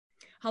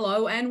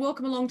Hello and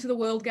welcome along to the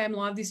World Game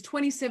Live this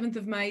 27th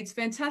of May. It's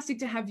fantastic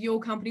to have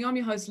your company. I'm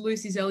your host,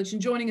 Lucy Zelich,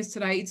 and joining us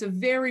today, it's a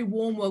very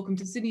warm welcome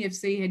to Sydney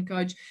FC head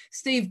coach,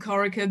 Steve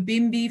Corica.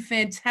 Bimby,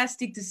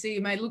 fantastic to see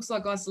you, mate. Looks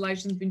like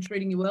isolation's been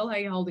treating you well. How are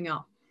you holding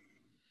up?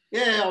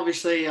 Yeah,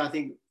 obviously, I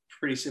think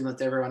pretty similar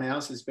to everyone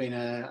else. It's been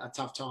a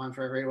tough time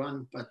for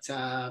everyone, but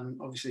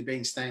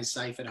obviously staying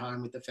safe at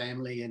home with the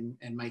family and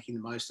making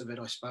the most of it,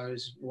 I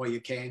suppose, while you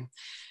can.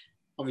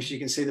 Obviously, you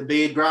can see the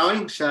beard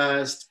growing,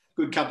 so it's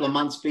a good couple of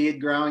months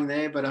beard growing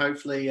there, but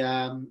hopefully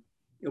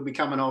it'll be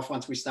coming off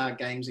once we start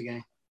games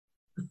again.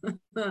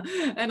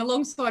 And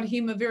alongside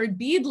him, a very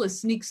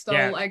beardless Nick Stoll,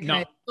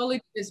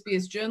 solid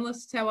SBS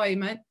journalist. How are you,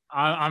 mate?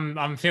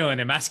 I'm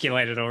feeling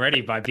emasculated already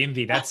by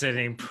Bimby. That's an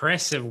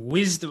impressive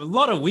wisdom, a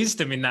lot of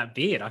wisdom in that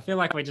beard. I feel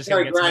like we're just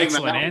going to get some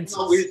excellent answers.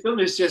 Not wisdom,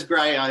 it's just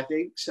grey, I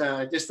think.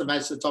 So just to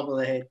match the top of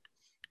the head.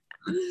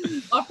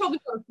 I've probably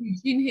got a few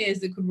chin hairs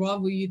that could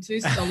rival you too,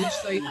 Stolich.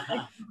 So you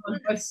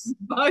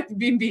both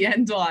Bimby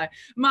and I.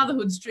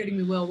 Motherhood's treating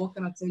me well. What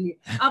can I tell you?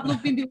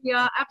 Look, Bimby, we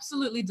are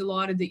absolutely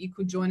delighted that you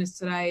could join us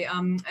today.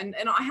 And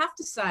I have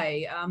to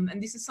say,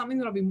 and this is something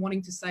that I've been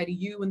wanting to say to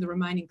you and the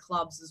remaining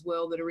clubs as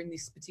well that are in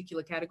this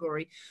particular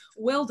category.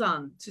 Well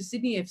done to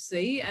Sydney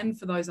FC and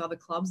for those other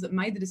clubs that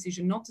made the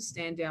decision not to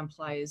stand down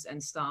players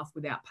and staff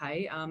without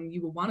pay.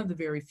 You were one of the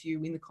very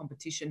few in the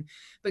competition.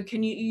 But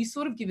can you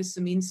sort of give us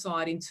some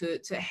insight into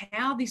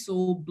how this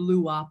all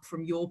blew up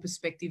from your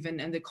perspective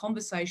and the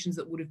conversations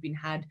that would have been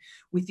had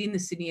within the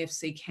Sydney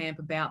FC camp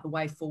about the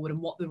way forward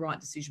and what the right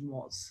decision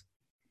was?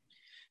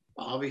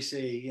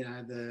 Obviously, you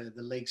know, the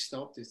league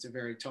stopped. It's a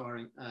very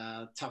tiring,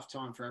 tough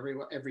time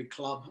for every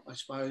club, I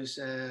suppose.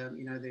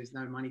 You know, there's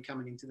no money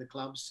coming into the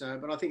clubs.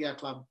 But I think our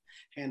club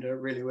handled it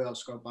really well.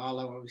 Scott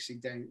Barlow, obviously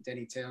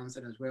Danny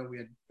Townsend as well. We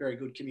had very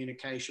good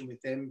communication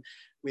with them,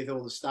 with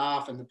all the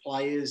staff and the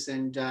players.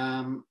 And,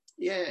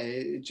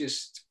 it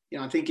just... You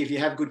know, I think if you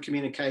have good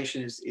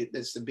communication,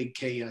 that's the big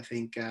key, I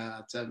think,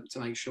 to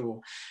make sure,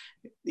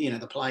 you know,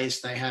 the players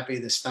stay happy,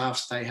 the staff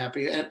stay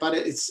happy. But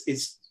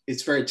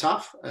it's very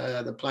tough.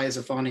 The players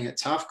are finding it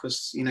tough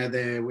because, you know,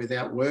 they're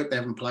without work. They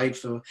haven't played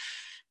for,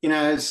 you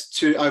know,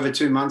 it's over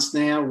 2 months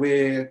now.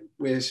 We're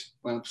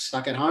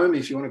stuck at home,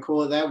 if you want to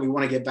call it that. We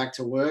want to get back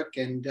to work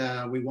and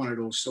we want it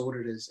all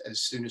sorted as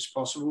soon as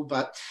possible.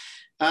 But,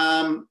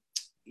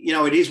 you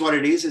know, it is what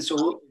it is.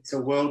 It's a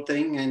world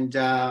thing.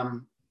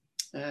 And,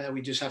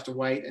 we just have to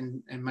wait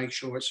and make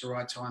sure it's the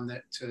right time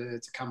to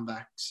come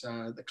back.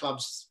 So the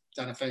club's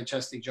done a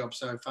fantastic job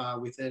so far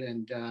with it,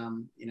 and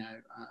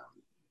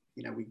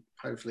we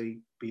hopefully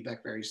be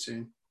back very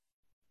soon.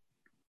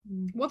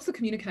 What's the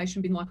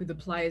communication been like with the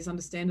players?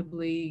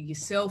 Understandably,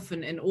 yourself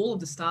and all of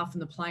the staff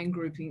and the playing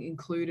group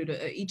included are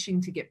itching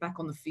to get back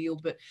on the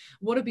field. But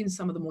what have been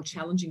some of the more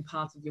challenging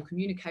parts of your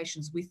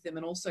communications with them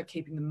and also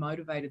keeping them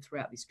motivated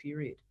throughout this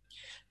period?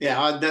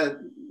 Yeah,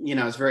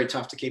 it's very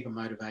tough to keep them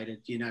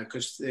motivated, you know,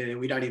 because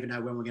we don't even know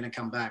when we're going to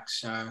come back.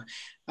 So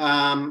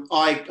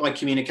I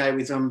communicate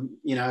with them.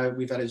 You know,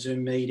 we've had a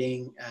Zoom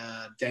meeting.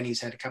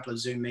 Danny's had a couple of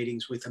Zoom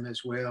meetings with them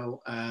as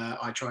well.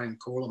 I try and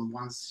call them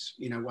once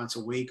a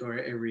week or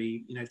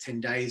every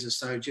 10 days or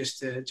so, just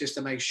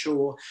to make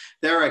sure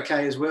they're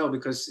okay as well,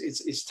 because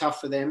it's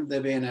tough for them. They're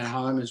being at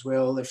home as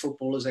well. They're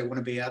footballers. They want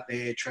to be out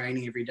there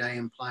training every day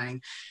and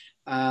playing.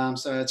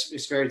 So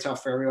it's very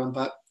tough for everyone,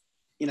 but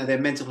you know,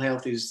 their mental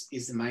health is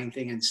the main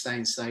thing, and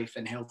staying safe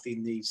and healthy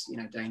in these,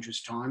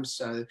 dangerous times.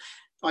 So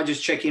I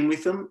just check in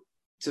with them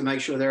to make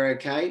sure they're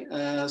okay.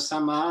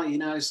 Some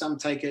are, some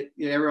take it,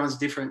 everyone's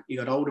different. You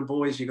got older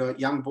boys, you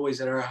got young boys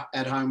that are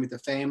at home with the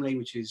family,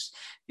 which is,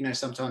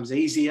 sometimes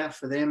easier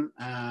for them.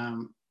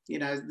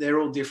 They're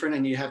all different,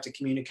 and you have to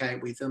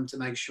communicate with them to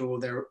make sure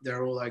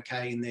they're all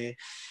okay in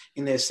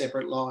their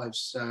separate lives.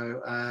 So,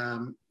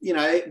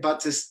 but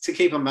to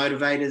keep them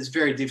motivated is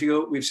very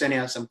difficult. We've sent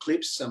out some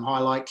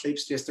highlight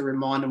clips, just to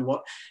remind them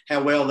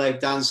how well they've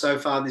done so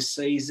far this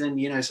season.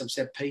 Some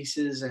set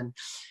pieces I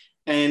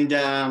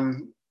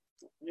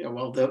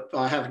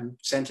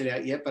haven't sent it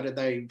out yet, but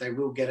they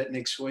will get it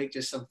next week.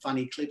 Just some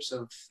funny clips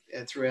of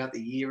throughout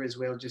the year as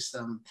well. Just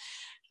some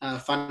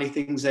funny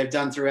things they've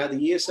done throughout the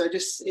year. So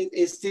just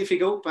it's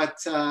difficult, but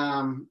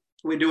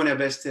we're doing our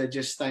best to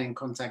just stay in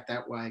contact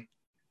that way.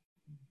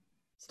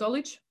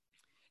 Stolich?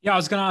 Yeah, I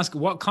was going to ask,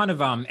 what kind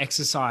of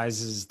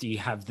exercises do you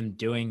have them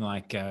doing,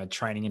 like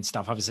training and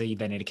stuff? Obviously,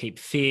 they need to keep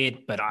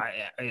fit, but are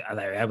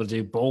they able to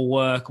do ball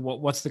work?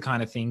 What's the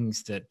kind of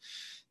things that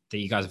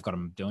you guys have got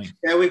them doing?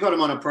 Yeah, we've got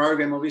them on a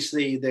program.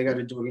 Obviously, they've got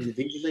to do it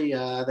individually.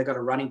 They've got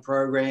a running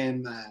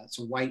program,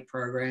 some weight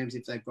programs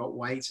if they've got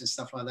weights and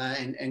stuff like that,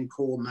 and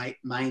core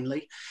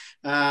mainly.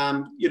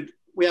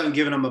 We haven't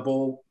given them a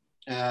ball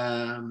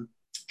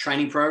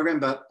training program,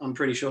 but I'm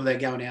pretty sure they're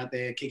going out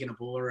there kicking a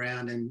ball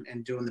around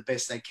and doing the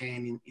best they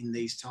can in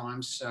these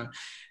times. So,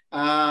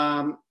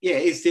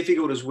 it's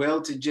difficult as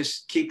well to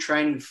just keep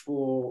training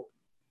for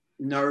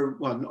I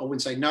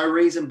wouldn't say no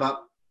reason,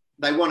 but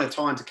they want a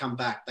time to come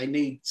back. They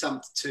need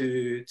something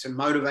to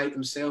motivate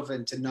themselves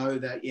and to know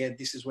that,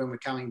 this is when we're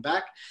coming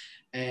back,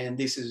 and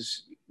this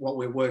is what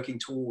we're working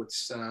towards.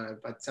 So,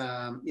 but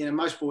you know,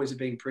 most boys have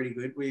been pretty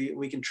good.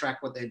 We can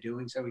track what they're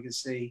doing, so we can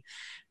see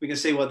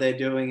what they're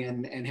doing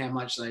and how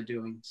much they're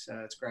doing. So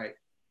it's great.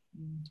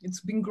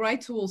 It's been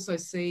great to also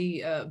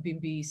see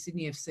Bimby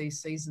Sydney FC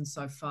season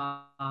so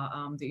far.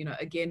 You know,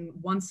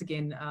 once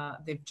again,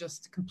 they've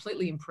just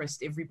completely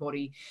impressed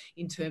everybody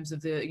in terms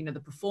of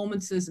the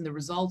performances and the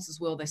results as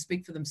well. They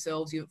speak for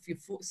themselves. You're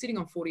sitting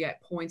on 48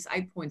 points,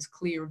 8 points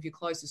clear of your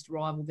closest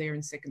rival there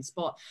in second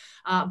spot.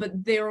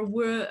 But there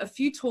were a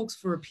few talks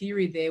for a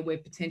period there where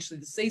potentially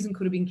the season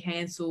could have been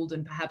cancelled,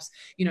 and perhaps,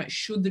 you know,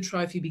 should the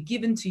trophy be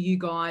given to you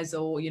guys,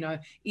 or, you know,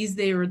 is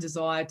there a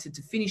desire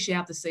to finish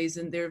out the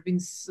season?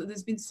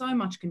 There's been so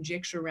much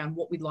conjecture around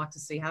what we'd like to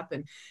see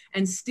happen.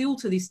 And still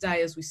to this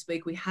day, as we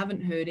speak, we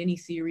haven't heard any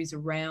theories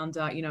around,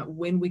 you know,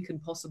 when we can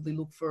possibly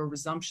look for a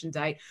resumption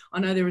date. I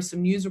know there are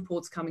some news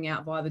reports coming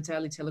out via the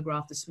Daily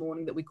Telegraph this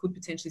morning that we could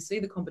potentially see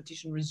the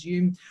competition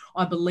resume,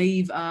 I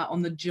believe,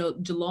 on the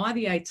July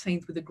the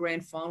 18th, with a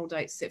grand final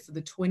date set for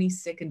the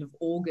 22nd of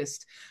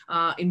August,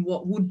 in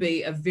what would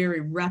be a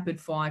very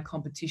rapid fire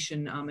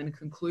competition and a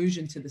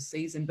conclusion to the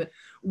season. But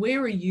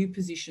where are you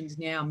positioned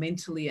now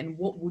mentally, and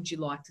what would you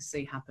like to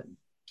see happen?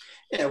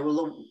 Yeah,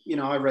 well, you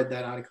know, I read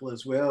that article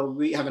as well.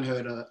 We haven't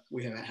had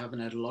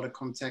a lot of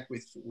contact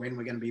with when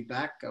we're going to be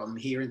back. I'm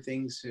hearing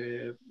things.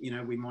 You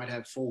know, we might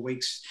have 4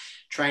 weeks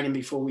training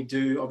before we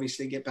do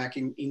obviously get back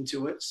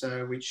into it.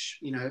 So, which,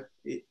 you know,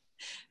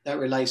 that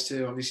relates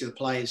to obviously the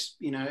players.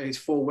 You know, is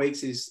 4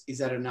 weeks, is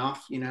that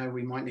enough? You know,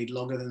 we might need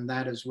longer than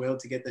that as well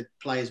to get the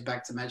players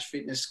back to match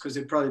fitness, because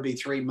it'd probably be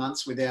 3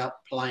 months without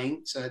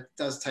playing. So it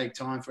does take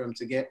time for them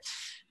to get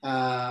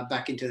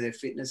back into their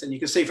fitness. And you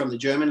can see from the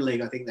German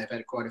league, I think they've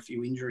had quite a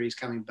few injuries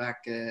coming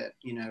back,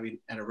 you know,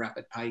 at a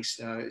rapid pace.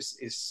 So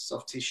it's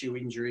soft tissue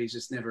injuries.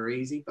 It's never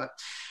easy. But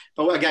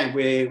again,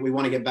 we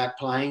want to get back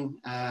playing.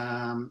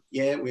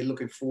 Yeah, we're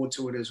looking forward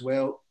to it as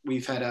well.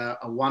 We've had a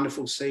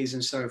wonderful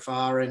season so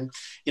far, and,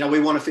 you know, we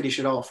want to finish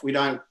it off. We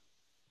don't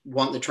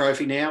want the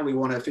trophy now. We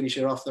want to finish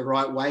it off the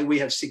right way. We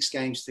have 6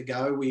 games to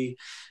go. We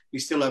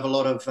still have a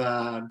lot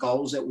of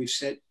goals that we've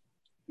set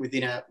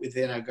within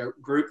a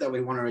group that we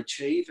want to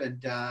achieve,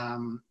 and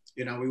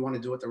you know, we want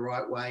to do it the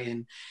right way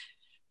and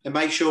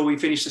make sure we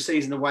finish the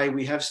season the way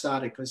we have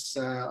started, because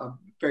I'm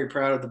very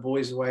proud of the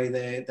boys, the way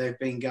they've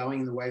been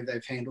going, the way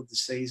they've handled the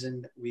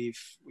season. We've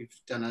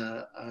done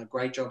a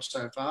great job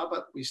so far,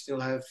 but we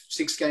still have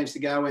 6 games to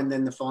go, and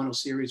then the final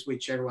series,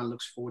 which everyone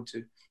looks forward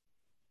to.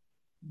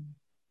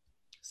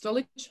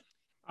 Stolich?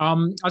 I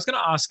was going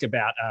to ask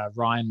about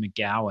Ryan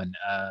McGowan.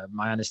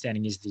 My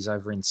understanding is that he's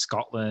over in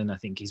Scotland. I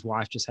think his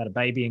wife just had a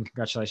baby, and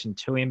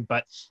congratulations to him.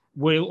 But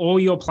will all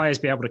your players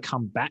be able to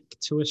come back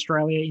to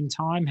Australia in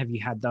time? Have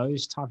you had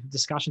those type of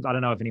discussions? I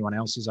don't know if anyone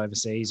else is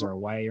overseas or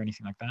away or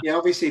anything like that. Yeah,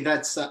 obviously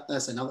that's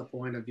another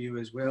point of view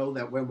as well,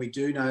 that when we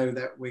do know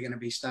that we're going to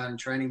be starting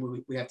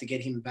training, we have to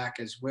get him back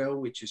as well,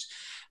 which is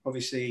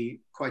obviously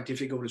quite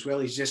difficult as well.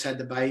 He's just had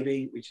the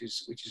baby, which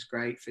is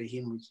great for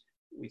him,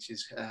 which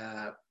is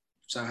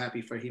so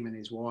happy for him and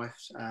his wife.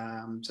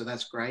 So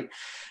that's great.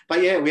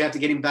 But yeah, we have to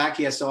get him back.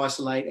 He has to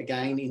isolate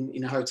again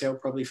in a hotel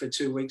probably for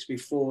 2 weeks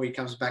before he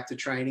comes back to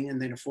training,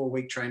 and then a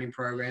 4-week training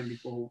program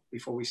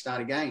before we start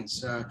again.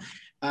 So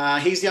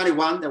he's the only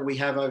one that we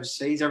have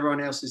overseas. Everyone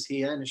else is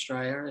here in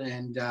Australia.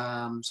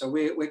 And so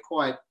we're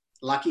quite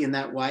lucky in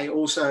that way.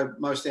 Also,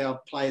 most of our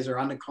players are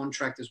under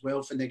contract as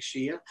well for next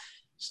year.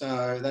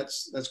 So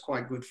that's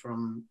quite good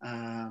from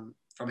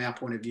our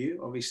point of view.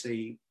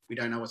 Obviously, we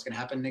don't know what's going to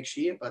happen next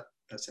year, but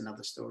that's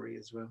another story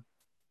as well.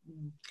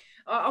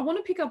 I want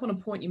to pick up on a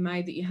point you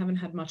made, that you haven't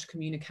had much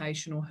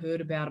communication or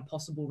heard about a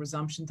possible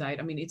resumption date.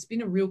 I mean, it's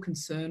been a real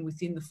concern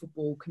within the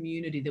football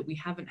community that we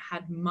haven't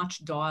had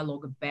much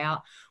dialogue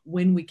about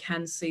when we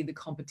can see the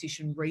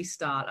competition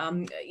restart.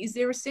 Is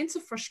there a sense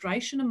of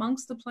frustration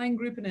amongst the playing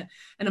group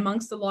and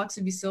amongst the likes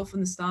of yourself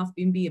and the staff,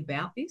 Bimby,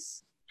 about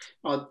this?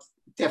 Oh,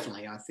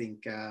 definitely. I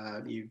think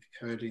you've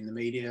heard in the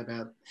media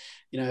about,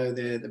 you know,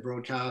 the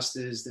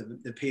broadcasters,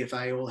 the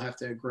PFA all have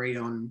to agree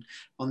on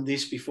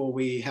this before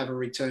we have a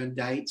return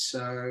date.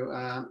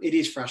 So it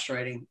is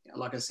frustrating.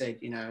 Like I said,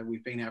 you know,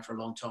 we've been out for a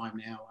long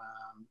time now.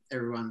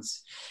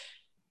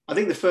 I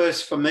think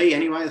for me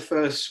anyway, the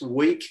first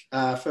week,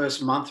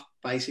 first month,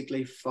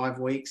 basically 5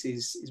 weeks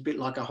is a bit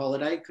like a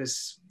holiday,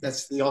 because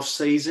that's the off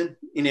season.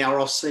 In our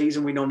off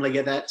season, we normally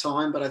get that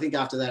time, but I think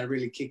after that it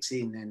really kicks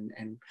in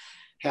and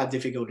how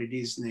difficult it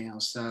is now.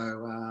 So,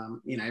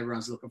 you know,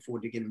 everyone's looking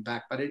forward to getting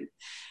back, but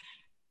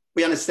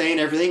we understand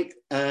everything.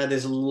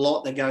 There's a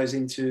lot that goes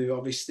into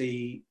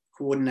obviously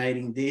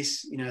coordinating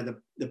this. You know,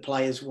 the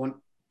players want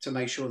to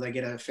make sure they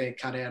get a fair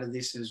cut out of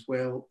this as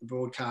well. The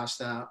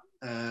broadcaster,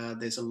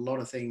 there's a lot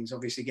of things,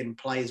 obviously getting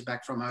players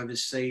back from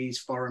overseas,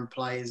 foreign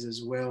players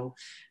as well,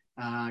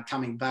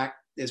 coming back.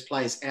 There's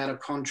players out of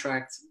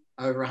contract,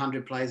 over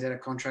 100 players out of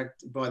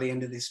contract by the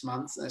end of this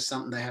month. That's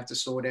something they have to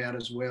sort out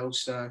as well.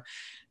 So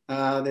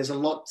there's a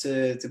lot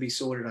to be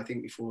sorted, I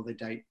think, before the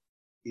date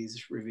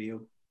is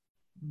revealed.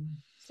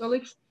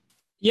 Stolich?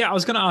 Yeah, I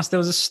was going to ask, there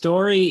was a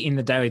story in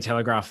the Daily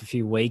Telegraph a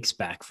few weeks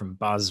back from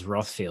Buzz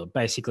Rothfield,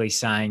 basically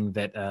saying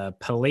that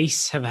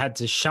police have had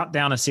to shut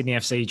down a Sydney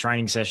FC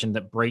training session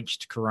that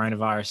breached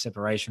coronavirus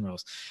separation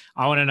rules.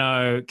 I want to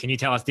know, can you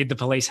tell us, did the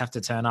police have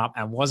to turn up,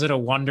 and was it a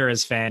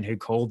Wanderers fan who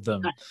called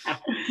them?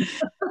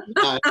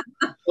 No,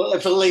 well, the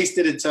police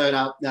didn't turn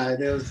up. No,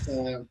 there was,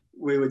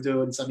 we were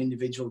doing some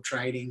individual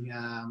training,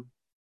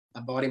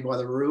 abiding by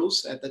the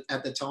rules at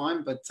the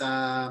time, but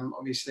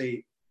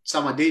obviously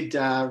someone did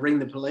ring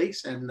the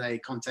police and they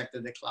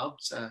contacted the club.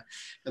 So,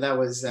 but that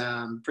was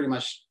pretty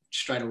much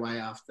straight away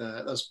after.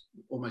 That was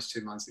almost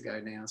 2 months ago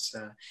now.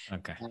 So,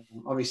 Okay.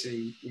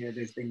 Obviously,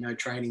 there's been no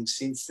training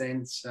since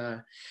then.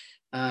 So,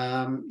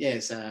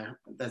 so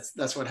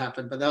that's what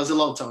happened. But that was a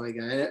long time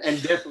ago,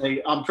 and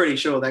definitely, I'm pretty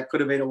sure that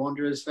could have been a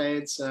Wanderers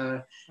fan.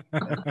 So,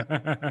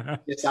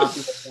 just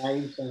after the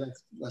game. So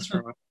that's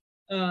right.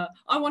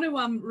 I want to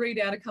read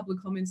out a couple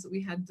of comments that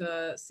we had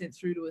sent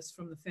through to us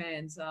from the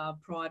fans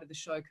prior to the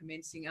show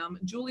commencing.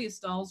 Julia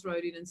Stiles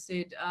wrote in and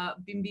said,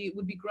 Bimby, it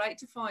would be great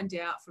to find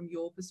out from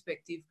your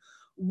perspective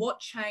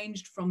what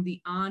changed from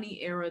the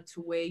Arnie era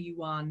to where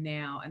you are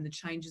now and the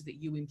changes that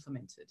you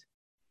implemented.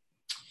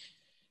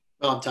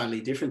 Well, I'm totally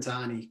different to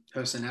Arnie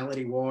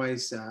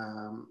personality-wise.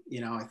 I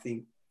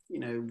think,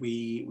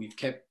 we've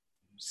kept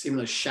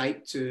similar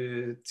shape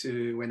to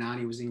when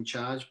Arnie was in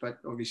charge, but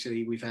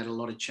obviously we've had a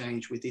lot of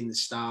change within the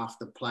staff,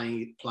 the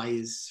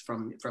players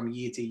from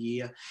year to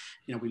year.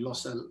 We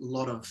lost a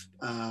lot of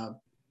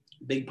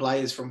big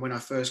players from when I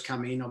first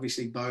come in.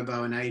 Obviously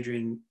Bobo and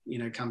Adrian,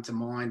 come to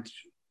mind.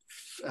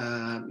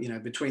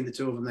 Between the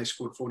two of them, they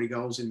scored 40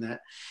 goals in that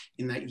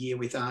year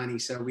with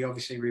Arnie. So we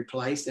obviously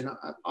replaced, and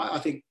I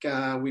think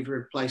we've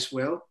replaced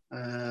well.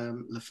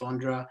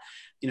 Lafondra,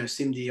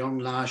 Sim de Jong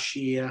last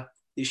year.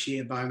 This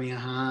year,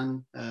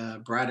 Beaumont,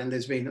 Braddon.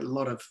 There's been a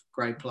lot of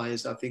great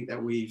players, I think,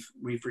 that we've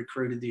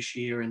recruited this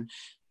year, and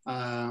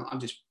I'm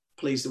just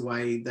pleased the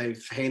way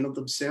they've handled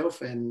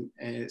themselves. And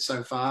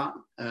so far,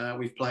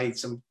 we've played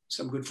some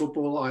good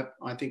football.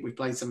 I think we've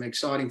played some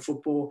exciting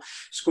football,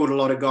 scored a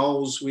lot of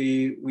goals.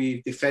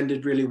 We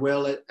defended really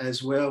well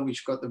as well.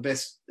 We've got the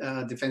best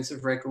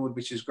defensive record,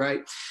 which is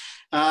great.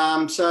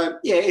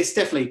 It's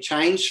definitely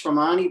changed from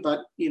Arnie,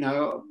 but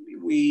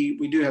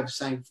we do have the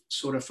same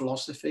sort of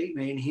philosophy,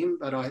 me and him.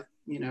 But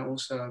he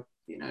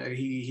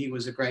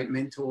was a great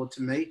mentor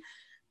to me.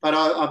 But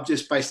I'm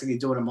just basically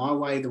doing it my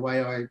way, the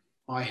way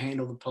I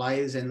handle the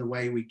players and the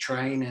way we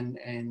train,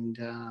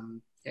 and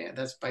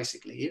that's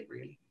basically it,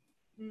 really.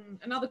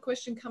 Another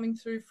question coming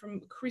through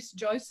from Chris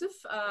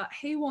Joseph.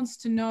 He wants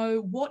to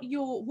know what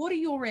are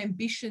your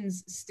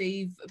ambitions,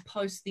 Steve,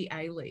 post the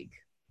A-League?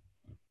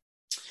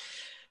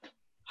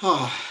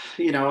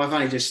 I've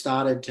only just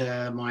started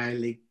my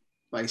A-League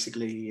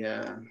basically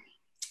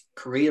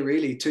career,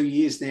 really 2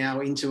 years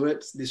now into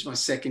it. This is my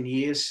second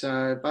year.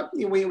 So, but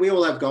we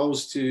all have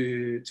goals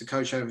to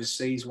coach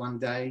overseas one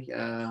day.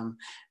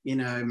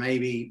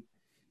 Maybe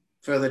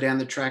further down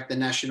the track, the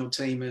national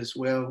team as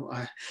well.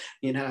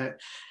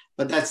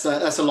 But that's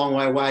a long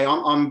way away.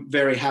 I'm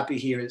very happy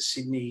here at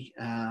Sydney.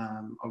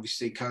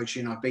 Obviously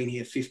coaching. I've been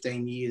here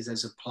 15 years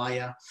as a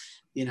player.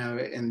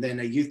 And then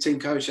a youth team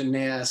coach, and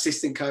now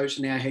assistant coach,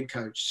 and now head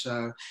coach.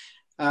 So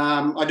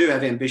I do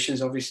have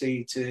ambitions,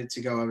 obviously, to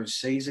go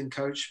overseas and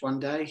coach one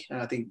day.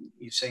 I think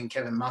you've seen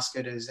Kevin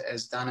Muscat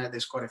has done it.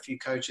 There's quite a few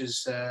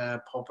coaches.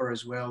 Popper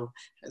as well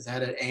has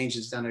had it. Ange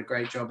has done a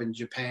great job in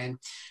Japan.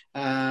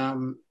 We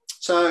all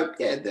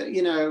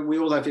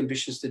have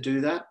ambitions to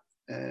do that.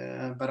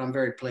 But I'm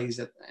very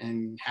pleased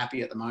and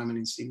happy at the moment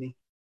in Sydney.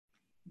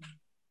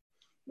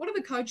 What have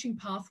the coaching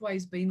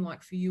pathways been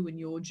like for you in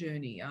your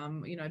journey?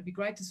 It'd be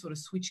great to sort of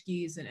switch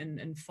gears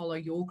and follow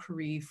your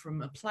career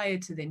from a player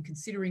to then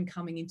considering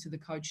coming into the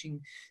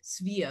coaching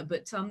sphere.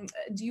 But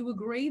do you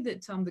agree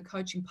that the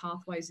coaching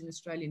pathways in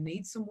Australia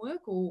need some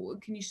work, or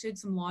can you shed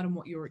some light on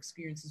what your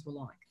experiences were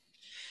like?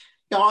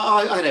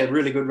 I had a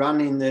really good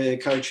run in the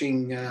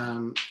coaching,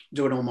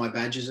 doing all my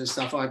badges and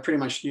stuff. I pretty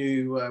much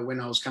knew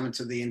when I was coming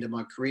to the end of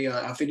my career.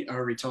 I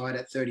retired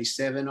at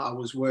 37. I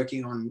was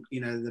working on,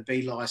 the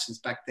B license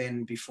back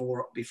then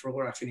before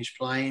I finished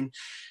playing.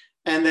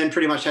 And then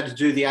pretty much had to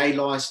do the A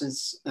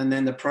license and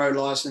then the pro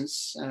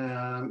license.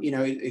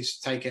 It's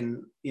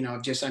taken,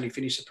 I've just only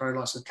finished the pro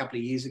license a couple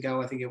of years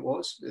ago, I think it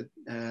was.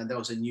 That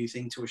was a new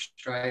thing to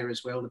Australia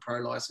as well, the pro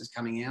license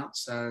coming out.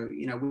 So,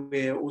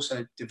 we're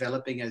also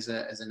developing as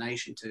a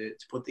nation to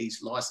put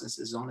these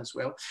licenses on as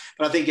well.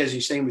 But I think, as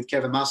you've seen with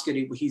Kevin Muscat,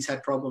 he's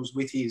had problems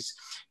with his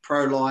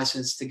pro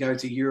license to go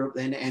to Europe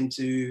then, and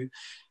to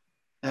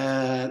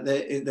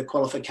the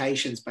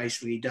qualifications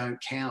basically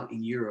don't count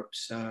in Europe.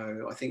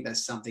 So I think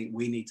that's something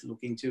we need to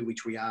look into,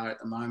 which we are at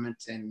the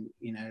moment. And,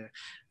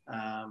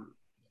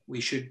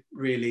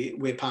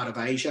 we're part of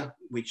Asia,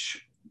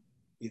 which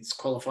it's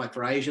qualified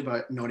for Asia,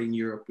 but not in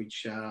Europe,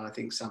 which I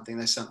think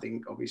that's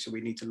something obviously we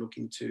need to look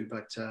into.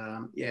 But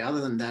other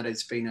than that,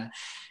 it's been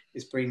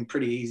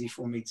pretty easy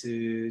for me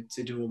to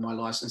do all my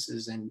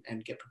licenses and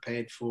get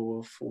prepared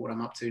for what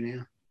I'm up to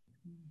now.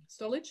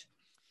 Stolich?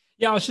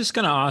 Yeah, I was just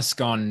going to ask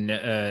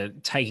on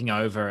taking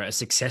over a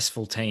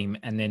successful team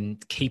and then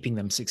keeping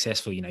them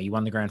successful. You know, you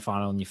won the grand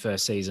final in your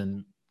first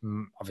season,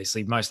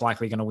 obviously most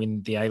likely going to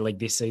win the A-League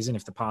this season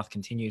if the path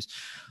continues.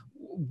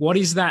 What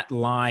is that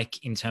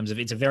like in terms of,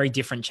 it's a very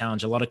different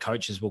challenge. A lot of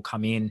coaches will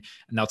come in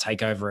and they'll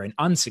take over an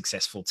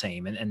unsuccessful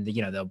team and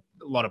you know, there'll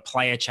a lot of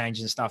player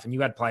changes and stuff. And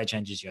you had player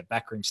changes, you had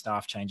backroom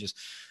staff changes.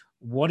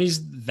 What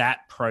is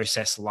that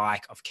process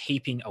like of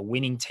keeping a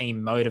winning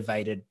team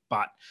motivated,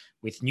 but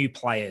with new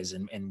players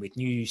and with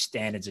new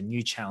standards and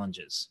new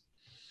challenges?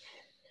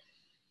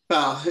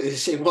 Well,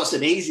 it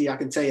wasn't easy, I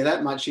can tell you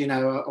that much. You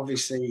know,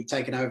 obviously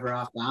taking over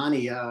after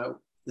Arnie,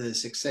 the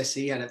success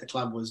he had at the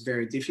club was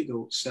very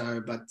difficult.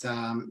 So, but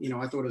you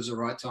know, I thought it was the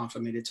right time for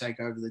me to take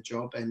over the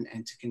job and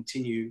to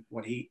continue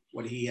what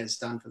he has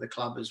done for the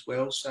club as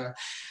well. So,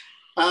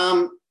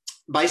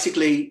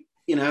 basically,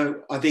 you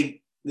know, I think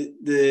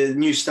the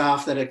new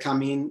staff that have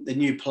come in, the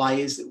new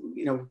players,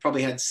 you know, we've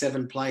probably had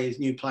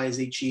new players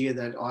each year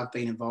that I've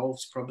been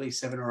involved, probably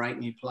 7 or 8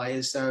 new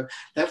players. So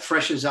that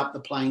freshens up the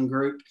playing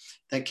group,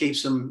 that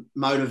keeps them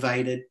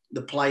motivated.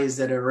 The players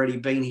that have already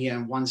been here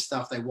and won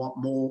stuff, they want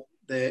more.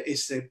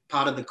 It's a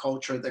part of the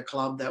culture of the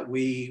club that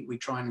we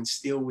try and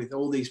instill with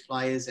all these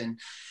players and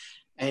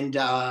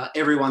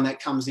everyone that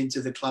comes into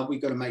the club.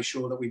 We've got to make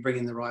sure that we bring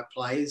in the right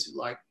players,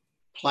 like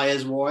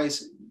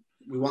players-wise.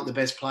 We want the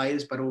best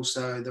players, but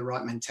also the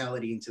right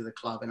mentality into the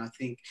club. And I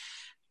think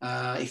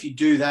if you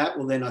do that,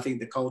 well, then I think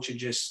the culture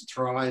just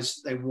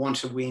thrives. They want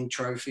to win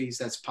trophies.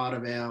 That's part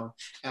of our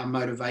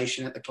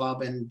motivation at the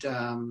club. And,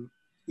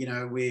 you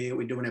know,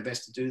 we're doing our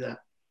best to do that.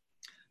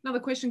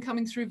 Another question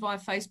coming through via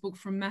Facebook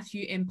from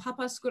Matthew M.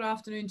 Papas. Good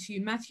afternoon to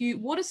you, Matthew.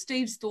 What are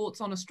Steve's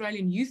thoughts on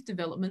Australian youth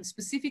development,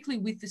 specifically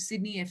with the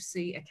Sydney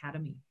FC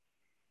Academy?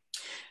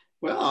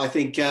 Well, I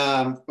think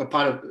I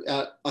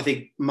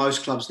think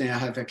most clubs now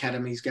have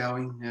academies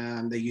going.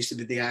 There used to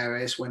be the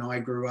AOS when I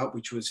grew up,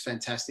 which was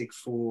fantastic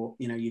for,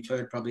 you know, you've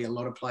heard probably a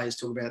lot of players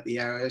talk about the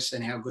AOS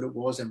and how good it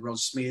was, and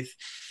Ros Smith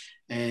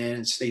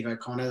and Steve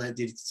O'Connor, they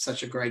did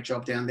such a great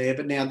job down there.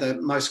 But now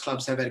most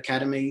clubs have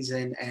academies,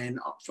 and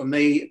for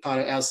me,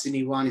 part of our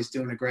Sydney one is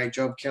doing a great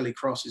job. Kelly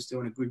Cross is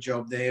doing a good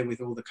job there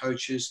with all the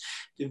coaches,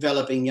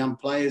 developing young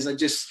players.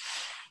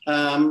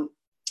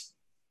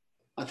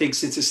 I think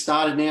since it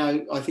started now,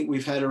 I think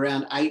we've had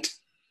around 8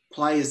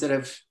 players that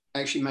have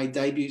actually made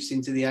debuts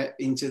into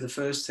the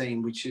first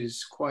team, which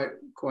is quite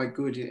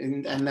good,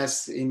 and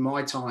that's in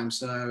my time.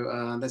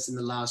 So that's in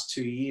the last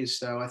 2 years.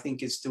 So I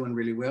think it's doing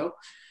really well.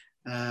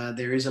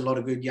 There is a lot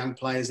of good young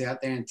players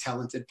out there and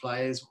talented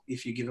players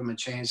if you give them a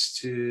chance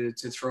to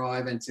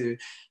thrive and to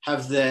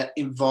have the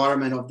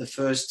environment of the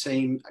first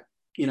team.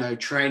 You know,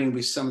 training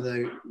with some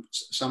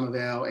of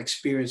our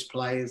experienced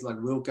players like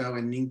Wilco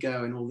and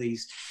Ninko and all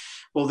these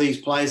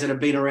players that have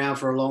been around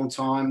for a long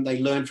time. They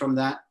learn from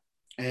that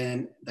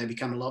and they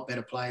become a lot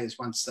better players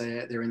once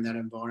they're in that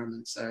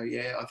environment. So,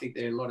 yeah, I think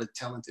there are a lot of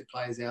talented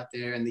players out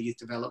there, and the youth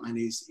development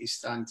is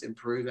starting to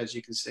improve, as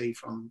you can see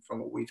from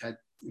what we've had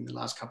in the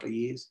last couple of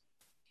years.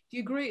 Do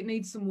you agree it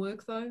needs some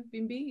work though,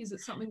 Bimby? Is it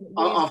something that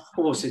of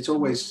course, it's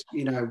always,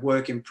 you know,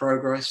 work in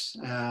progress.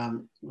 You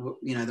know,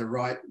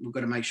 we've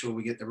got to make sure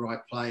we get the right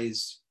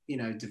players, you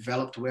know,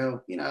 developed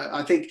well. You know,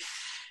 I think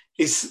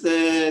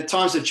the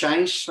times have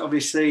changed.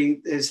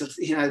 Obviously,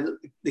 you know,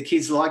 the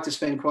kids like to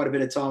spend quite a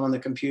bit of time on the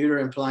computer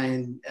and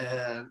playing,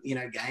 you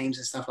know, games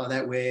and stuff like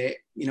that, where,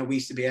 you know, we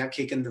used to be out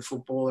kicking the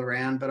football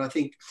around. But I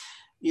think,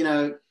 you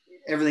know,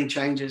 everything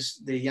changes.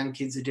 The young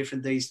kids are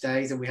different these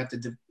days, and we have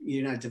to,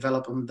 you know,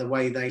 develop them the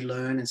way they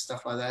learn and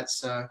stuff like that.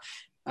 So,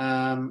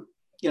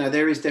 you know,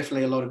 there is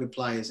definitely a lot of good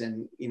players,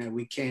 and, you know,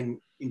 we can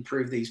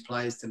improve these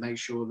players to make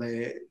sure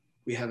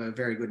we have a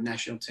very good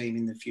national team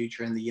in the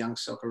future, and the young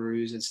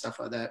Socceroos and stuff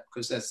like that,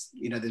 because that's,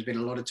 you know, there's been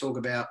a lot of talk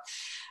about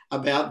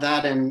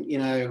that, and, you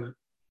know,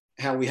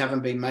 how we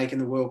haven't been making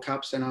the World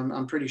Cups, and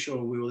I'm pretty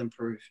sure we will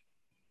improve.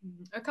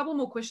 A couple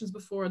more questions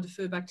before I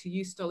defer back to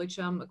you, Stolich.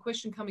 A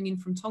question coming in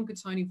from Tonka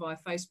Tony via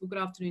Facebook. Good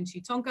afternoon to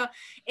you, Tonka.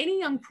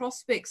 Any young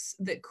prospects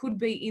that could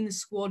be in the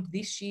squad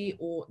this year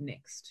or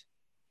next?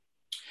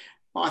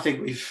 I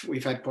think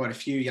we've had quite a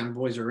few young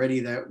boys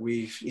already that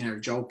you know,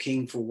 Joel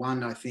King, for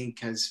one, I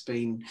think has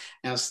been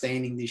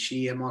outstanding this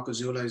year. Michael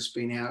Zulo's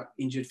been out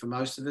injured for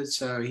most of it,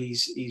 so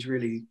he's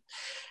really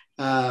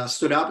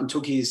stood up and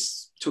took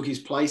his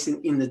place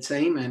in the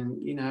team,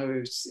 and, you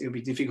know, it'll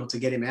be difficult to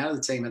get him out of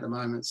the team at the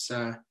moment.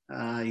 So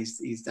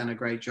he's done a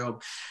great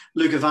job.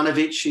 Luka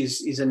Ivanovic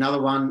is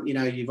another one. You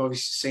know, you've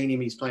obviously seen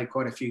him. He's played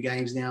quite a few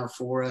games now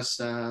for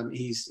us.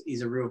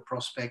 He's a real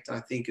prospect, I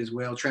think, as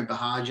well. Trent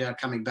Bahaja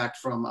coming back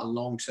from a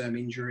long-term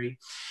injury.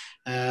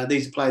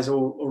 These are players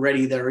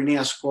already that are in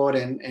our squad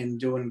and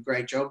doing a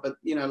great job. But,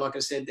 you know, like I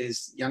said,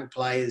 there's young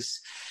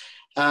players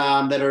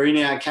that are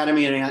in our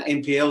academy and our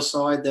NPL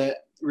side that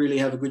really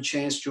have a good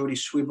chance. Geordie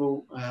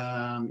Swibble,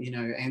 you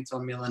know,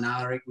 Anton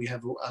Milanarik. We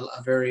have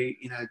a very,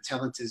 you know,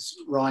 talented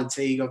Ryan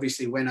Teague.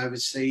 Obviously went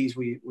overseas.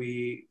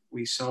 We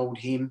sold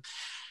him.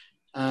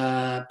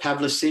 Adam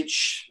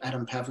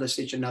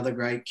Pavlicic, another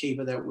great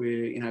keeper that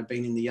we're, you know,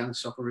 been in the young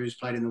Socceroos,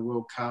 played in the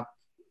World Cup.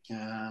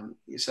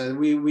 So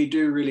we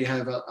do really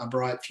have a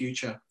bright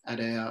future at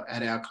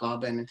our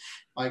club, and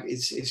like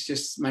it's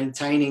just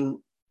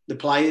maintaining the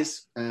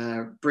players,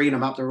 bringing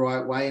them up the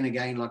right way, and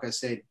again, like I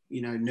said,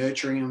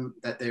 nurturing them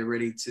that they're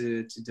ready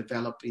to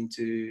develop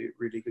into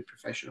really good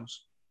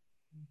professionals.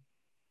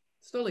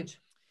 Stolich.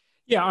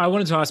 Yeah, I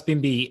wanted to ask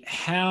Bimby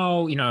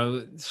how,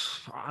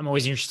 I'm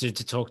always interested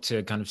to talk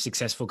to kind of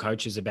successful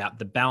coaches about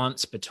the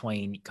balance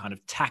between kind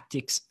of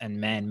tactics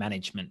and man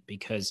management,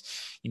 because,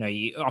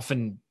 you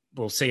often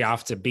will see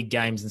after big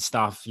games and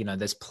stuff,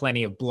 there's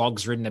plenty of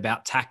blogs written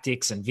about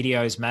tactics and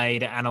videos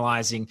made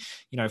analyzing,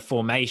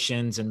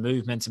 formations and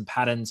movements and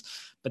patterns.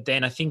 But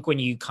then I think when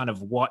you kind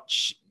of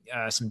watch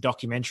some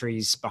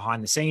documentaries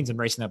behind the scenes, and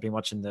recently I've been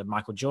watching the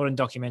Michael Jordan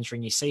documentary,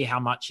 and you see how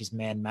much is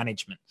man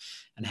management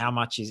and how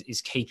much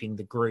is keeping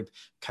the group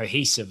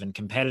cohesive and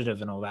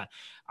competitive and all that.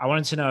 I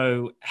wanted to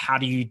know, how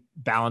do you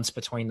balance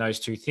between those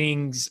two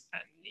things?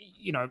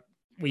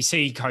 We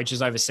see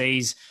coaches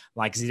overseas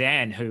like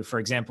Zidane, who, for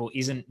example,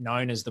 isn't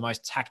known as the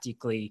most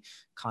tactically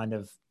kind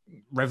of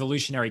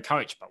revolutionary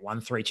coach, but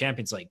won 3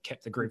 Champions League,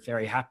 kept the group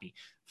very happy.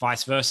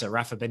 Vice versa,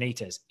 Rafa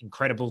Benitez,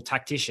 incredible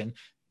tactician,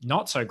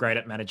 not so great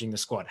at managing the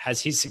squad, has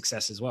his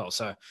success as well.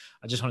 So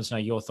I just wanted to know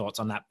your thoughts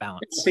on that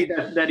balance. I think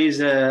that is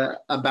a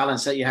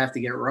balance that you have to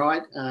get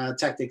right.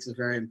 Tactics is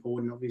very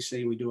important.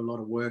 Obviously, we do a lot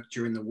of work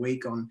during the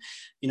week on,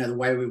 the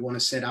way we want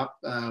to set up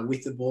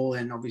with the ball,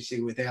 and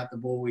obviously without the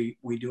ball,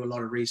 we do a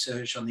lot of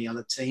research on the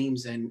other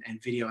teams and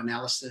video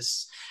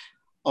analysis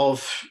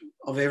of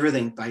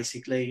everything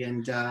basically.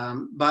 And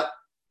but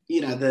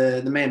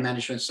the man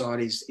management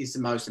side is the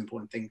most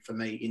important thing for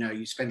me.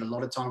 You spend a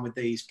lot of time with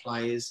these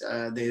players.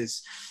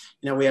 There's,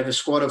 we have a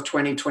squad of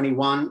 20,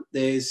 21.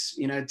 There's,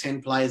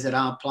 10 players that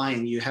aren't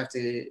playing. You have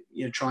to,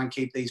 try and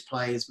keep these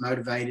players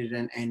motivated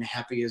and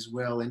happy as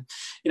well. And,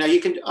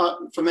 you can,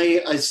 for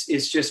me,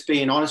 it's just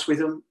being honest with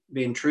them,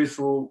 being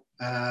truthful.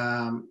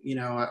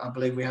 I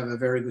believe we have a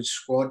very good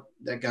squad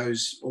that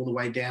goes all the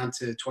way down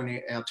to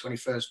our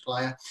 21st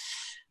player.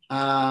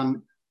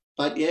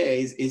 But yeah,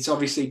 it's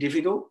obviously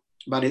difficult.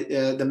 But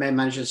the man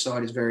management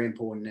side is very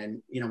important,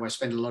 and I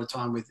spend a lot of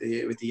time with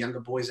the younger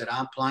boys that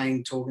aren't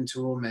playing, talking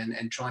to them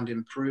and trying to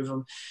improve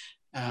them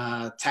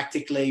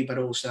tactically, but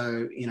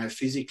also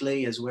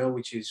physically as well,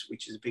 which is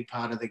a big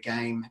part of the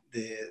game,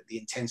 the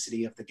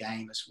intensity of the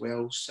game as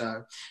well. So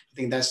I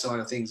think that side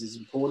of things is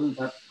important.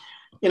 But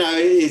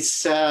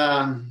it's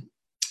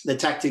the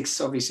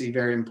tactics obviously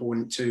very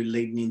important too,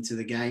 leading into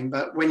the game.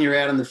 But when you're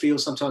out on the field,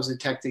 sometimes the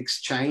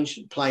tactics change.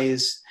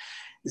 Players.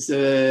 It's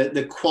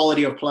the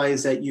quality of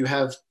players that you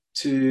have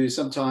to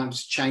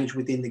sometimes change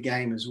within the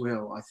game as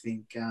well. I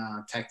think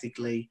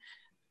tactically,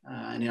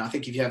 and I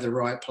think if you have the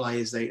right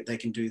players, they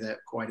can do that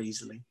quite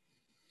easily.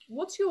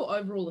 What's your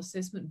overall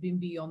assessment,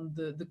 Bimby, on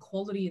the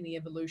quality and the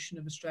evolution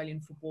of Australian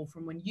football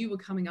from when you were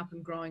coming up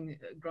and growing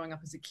up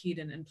as a kid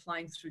and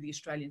playing through the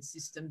Australian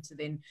system to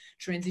then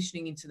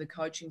transitioning into the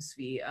coaching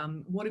sphere?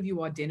 What have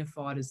you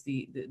identified as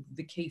the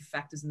key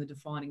factors and the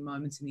defining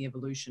moments in the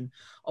evolution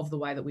of the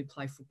way that we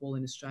play football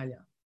in Australia?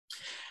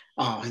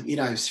 Oh,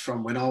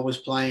 from when I was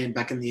playing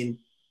back in the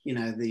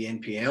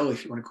NPL,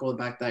 if you want to call it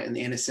back that, in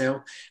the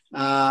NSL.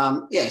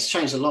 It's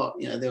changed a lot.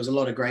 There was a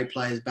lot of great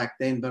players back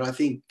then, but I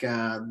think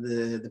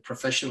the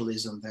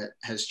professionalism that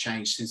has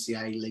changed since the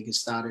A-League has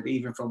started,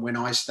 even from when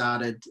I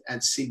started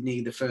at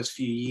Sydney the first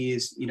few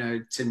years,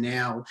 to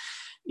now,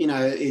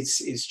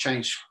 it's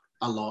changed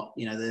a lot.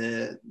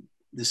 The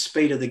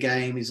speed of the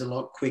game is a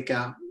lot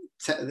quicker.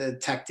 The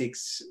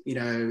tactics,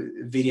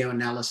 video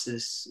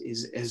analysis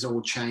has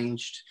all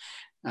changed.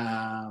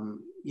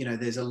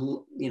 There's a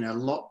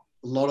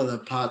lot of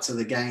the parts of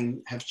the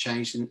game have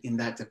changed in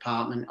that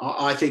department.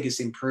 I think it's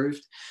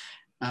improved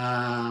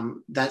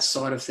that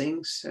side of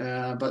things,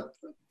 but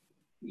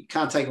you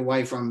can't take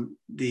away from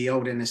the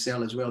old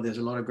NSL as well. There's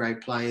a lot of great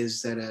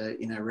players that are,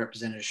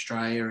 represented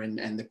Australia,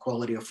 and the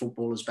quality of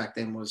footballers back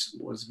then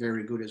was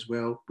very good as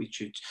well.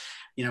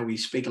 We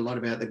speak a lot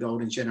about the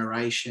golden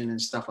generation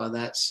and stuff like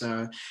that.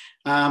 So,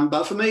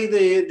 but for me,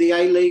 the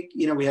A-League,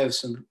 we have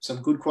some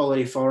good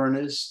quality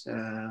foreigners.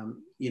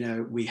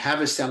 We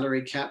have a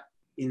salary cap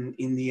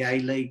in the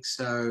A-League,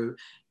 so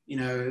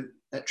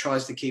that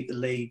tries to keep the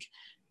league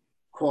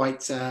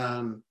quite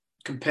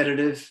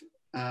competitive.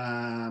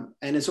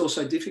 And it's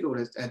also difficult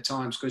at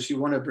times, because you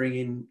want to bring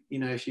in,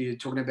 if you're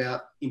talking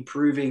about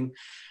improving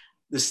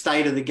the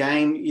state of the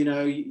game,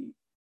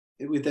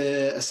 with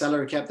a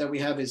salary cap that we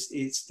have,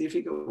 it's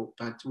difficult.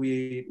 But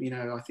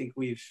I think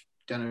we've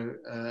done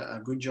a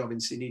good job in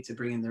Sydney to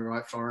bring in the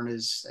right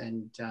foreigners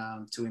and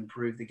to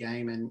improve the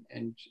game,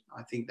 and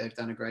I think they've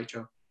done a great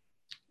job.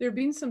 There have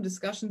been some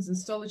discussions, and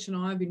Stolich and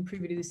I have been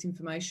privy to this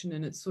information,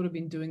 and it's sort of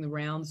been doing the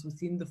rounds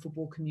within the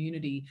football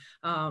community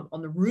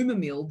on the rumour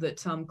mill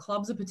that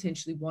clubs are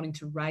potentially wanting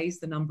to raise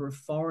the number of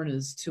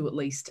foreigners to at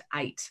least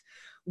 8.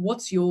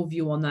 What's your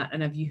view on that,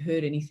 and have you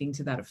heard anything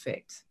to that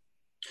effect?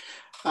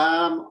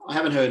 I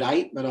haven't heard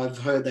 8, but I've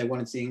heard they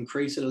wanted to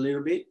increase it a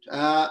little bit.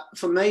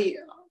 For me,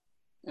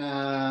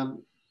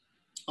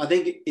 I I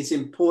think it's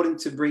important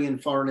to bring in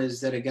foreigners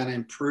that are going to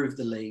improve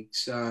the league.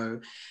 So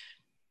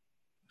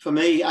for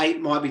me,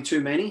 8 might be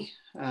too many.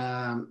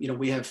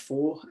 We have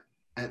 4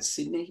 at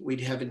Sydney. We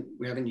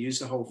haven't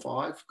used the whole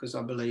 5 because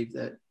I believe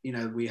that,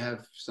 we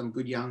have some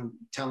good young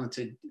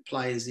talented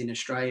players in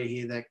Australia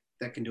here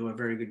that can do a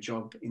very good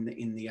job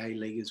in the A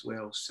League as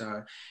well.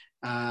 So,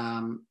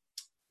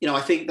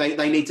 I think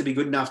they need to be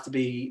good enough to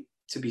be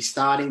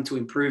starting to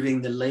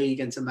improving the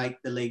league and to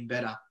make the league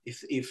better.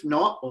 If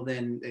not, well,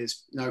 then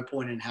there's no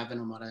point in having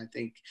them. I don't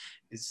think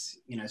it's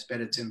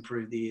better to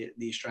improve the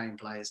Australian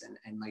players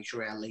and make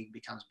sure our league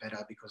becomes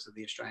better because of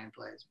the Australian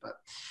players. But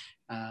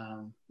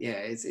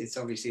it's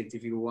obviously a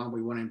difficult one.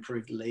 We want to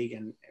improve the league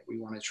and we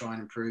want to try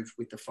and improve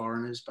with the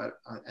foreigners, but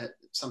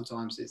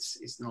sometimes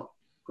it's not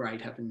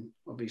great having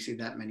obviously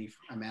that many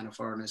amount of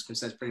foreigners because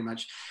that's pretty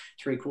much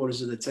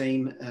 3/4 of the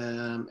team.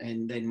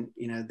 And then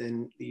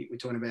we're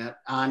talking about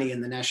Arnie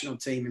and the national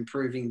team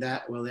improving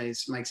that. Well,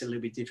 this makes it a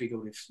little bit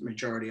difficult if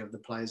majority of the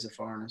players are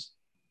foreigners.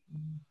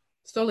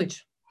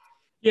 Stolich.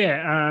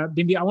 Yeah,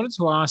 Bimby, I wanted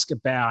to ask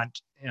about,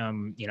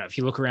 if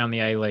you look around the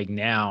A-League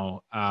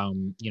now,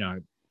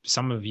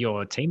 some of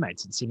your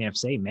teammates at Sydney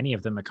FC, many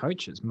of them are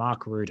coaches.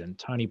 Mark Rudin,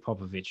 Tony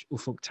Popovich,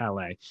 Ufuk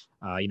Talay.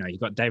 You've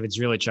got David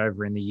Zrilic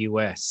over in the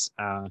US.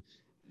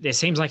 There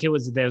seems like there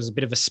was a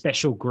bit of a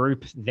special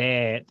group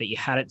there that you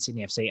had at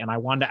Sydney FC. And I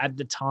wonder, at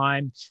the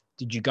time,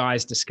 did you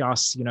guys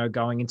discuss,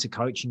 going into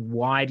coaching?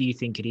 Why do you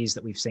think it is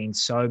that we've seen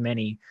so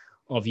many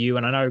of you?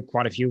 And I know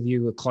quite a few of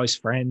you are close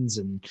friends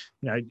and,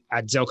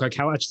 add Zelko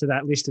Kalac to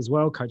that list as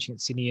well, coaching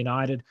at Sydney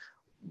United.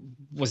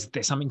 Was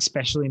there something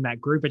special in that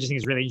group? I just think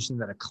it's really interesting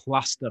that a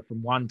cluster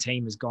from one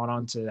team has gone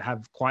on to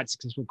have quite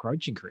successful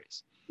coaching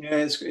careers. Yeah,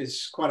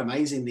 it's quite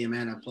amazing the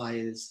amount of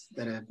players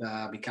that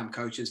have become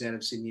coaches out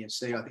of Sydney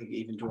FC. I think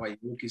even Dwight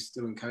York is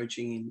doing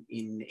coaching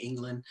in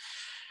England.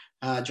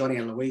 Johnny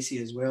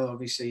Aloisi as well,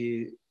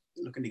 obviously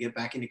looking to get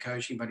back into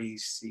coaching, but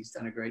he's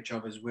done a great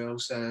job as well.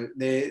 So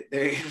there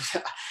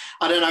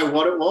I don't know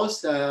what it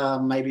was.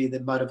 Maybe the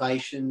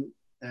motivation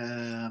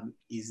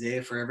is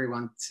there for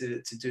everyone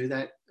to do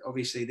that.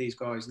 Obviously, these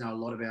guys know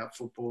a lot about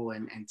football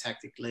and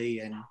tactically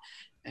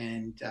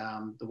and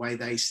the way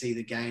they see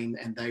the game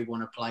and they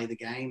want to play the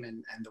game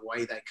and the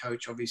way they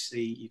coach.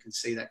 Obviously, you can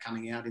see that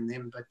coming out in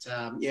them. But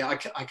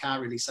I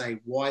can't really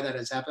say why that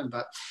has happened.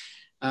 But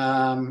there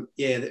are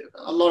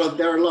a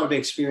lot of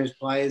experienced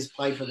players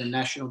play for the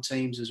national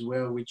teams as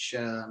well, which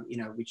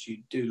you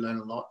do learn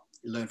a lot.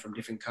 You learn from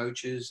different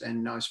coaches,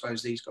 and I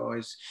suppose these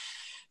guys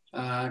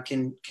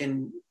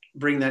can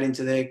bring that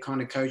into their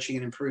kind of coaching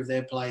and improve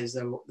their players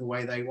the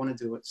way they want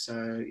to do it.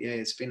 So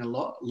it's been a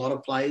lot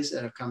of players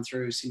that have come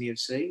through Sydney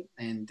FC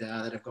and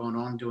that have gone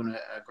on doing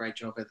a great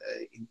job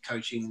in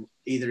coaching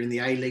either in the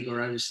A League or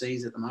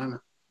overseas at the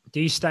moment.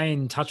 Do you stay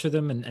in touch with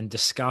them and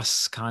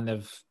discuss kind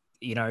of,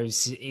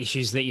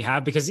 issues that you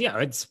have? Because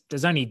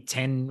there's only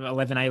 10,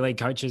 11 A-League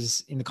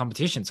coaches in the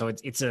competition. So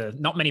it's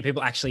not many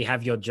people actually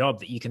have your job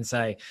that you can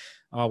say,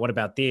 oh, what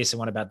about this and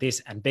what about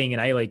this? And being an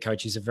A-League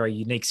coach is a very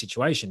unique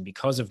situation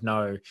because of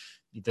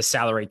the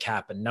salary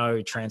cap and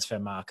no transfer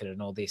market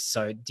and all this.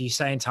 So do you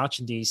stay in touch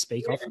and do you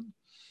speak often?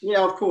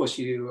 Yeah, of course.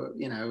 There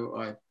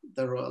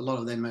are a lot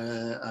of them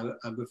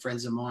are good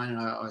friends of mine, and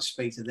I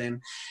speak to them.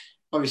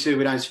 Obviously,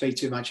 we don't speak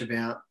too much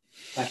about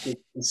tactics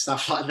and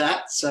stuff like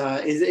that.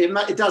 So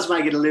it does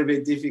make it a little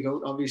bit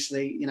difficult.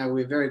 Obviously,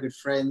 we're very good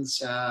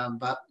friends,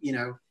 but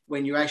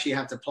when you actually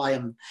have to play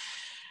them,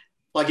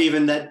 like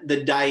even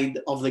the day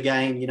of the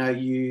game, you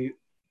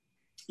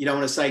don't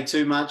want to say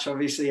too much.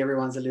 Obviously,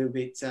 everyone's a little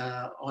bit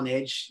on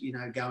edge,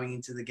 going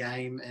into the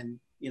game. And,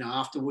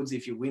 afterwards,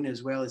 if you win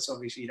as well, it's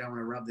obviously you don't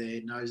want to rub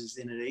their noses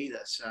in it either.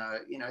 So,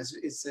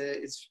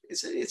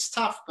 it's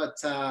tough, but,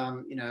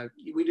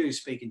 we do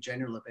speak in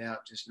general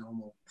about just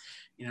normal,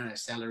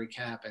 salary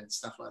cap and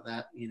stuff like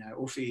that.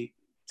 Ufi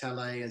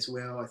Tale as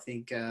well. I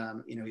think,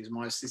 he was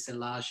my assistant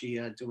last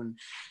year, doing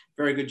a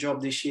very good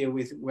job this year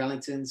with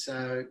Wellington.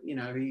 So,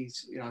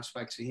 I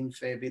spoke to him a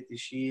fair bit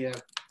this year.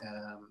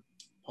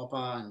 Popper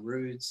and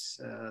Rudes,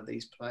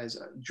 these players.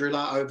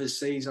 Driller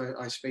overseas,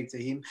 I speak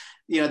to him.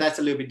 That's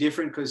a little bit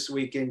different because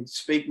we can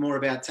speak more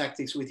about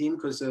tactics with him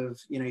because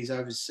of, he's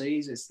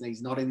overseas.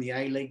 He's not in the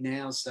A-League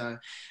now. So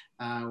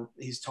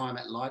his time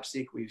at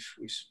Leipzig, we've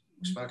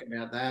spoken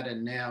about that.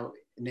 And now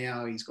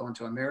he's gone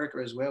to America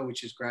as well,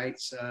 which is great.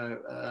 So,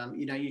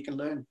 you can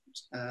learn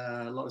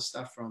a lot of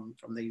stuff from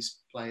these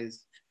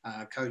players,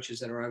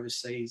 coaches that are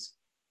overseas.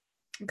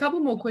 A couple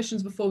more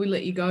questions before we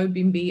let you go,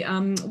 Bimby.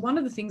 One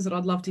of the things that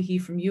I'd love to hear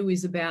from you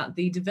is about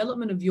the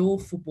development of your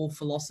football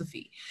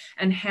philosophy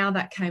and how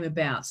that came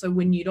about. So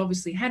when you'd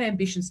obviously had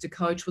ambitions to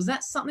coach, was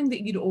that something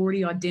that you'd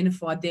already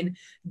identified then,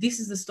 this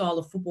is the style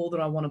of football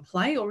that I want to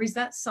play? Or is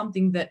that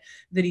something that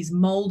is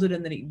moulded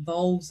and that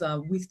evolves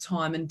with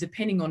time? And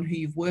depending on who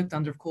you've worked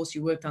under, of course,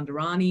 you worked under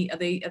Arnie, are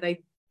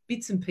they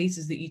bits and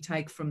pieces that you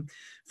take from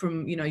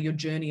your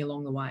journey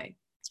along the way?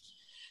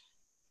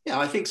 Yeah,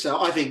 I think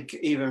so. I think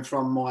even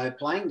from my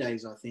playing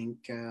days, I think,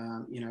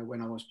 when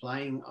I was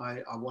playing,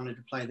 I wanted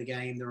to play the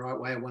game the right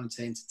way. I wanted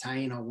to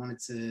entertain. I wanted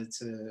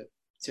to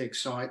to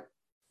excite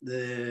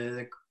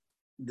the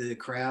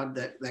crowd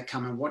that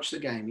come and watch the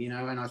game, you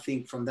know. And I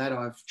think from that,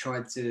 I've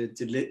tried to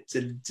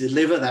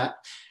deliver that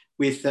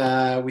with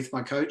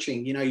my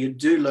coaching. You know, you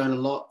do learn a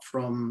lot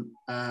from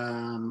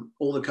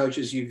all the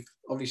coaches you've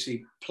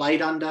obviously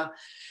played under,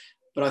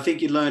 but I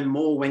think you learn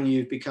more when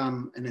you've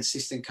become an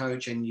assistant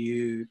coach, and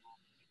you,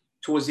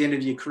 towards the end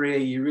of your career,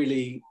 you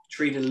really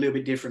treat it a little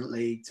bit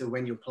differently to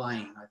when you're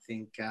playing, I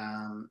think.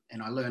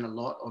 And I learned a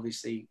lot,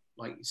 obviously,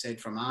 like you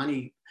said, from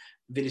Arnie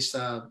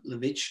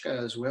Vidic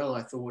as well.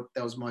 I thought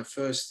that was my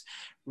first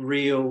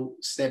real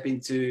step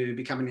into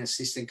becoming an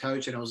assistant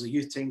coach, and I was a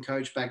youth team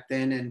coach back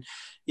then. And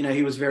you know,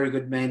 he was very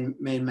good man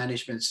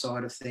management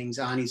side of things.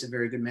 Arnie's a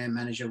very good man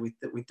manager with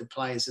the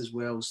players as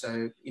well.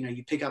 So you know,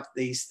 you pick up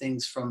these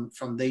things from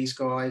these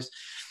guys.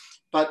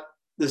 But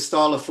the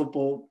style of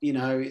football, you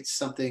know, it's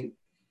something.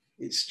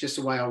 It's just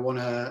the way I want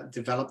to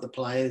develop the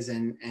players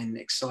and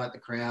excite the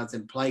crowds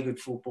and play good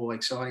football,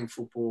 exciting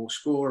football,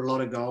 score a lot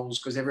of goals,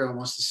 because everyone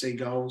wants to see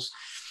goals.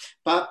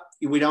 But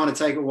we don't want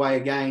to take away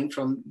again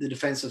from the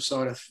defensive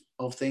side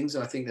of things.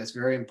 I think that's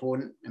very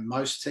important. And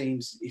most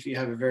teams, if you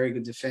have a very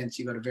good defense,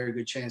 you've got a very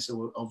good chance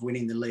of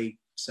winning the league.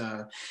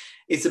 So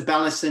it's a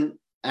balancing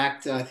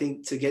act, I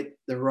think, to get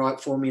the right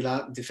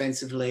formula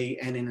defensively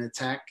and in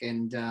attack.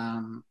 And,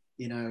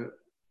 you know,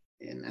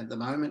 and at the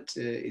moment,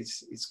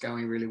 it's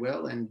going really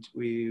well, and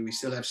we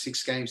still have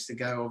 6 games to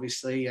go,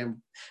 obviously. And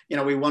you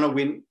know, we want to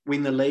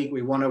win the league.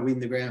 We want to win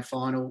the grand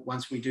final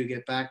once we do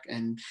get back,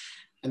 and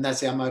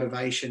that's our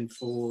motivation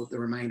for the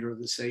remainder of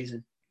the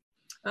season.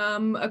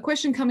 A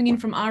question coming in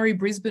from Ari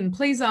Brisbane.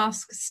 Please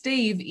ask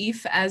Steve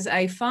if, as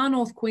a far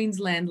north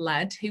Queensland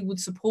lad, he would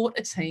support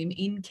a team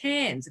in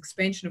Cairns.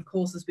 Expansion, of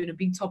course, has been a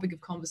big topic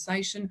of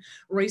conversation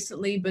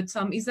recently, but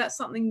is that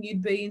something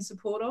you'd be in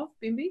support of,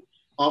 Bimby?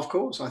 Of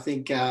course. I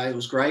think it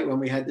was great when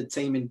we had the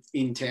team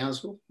in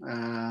Townsville.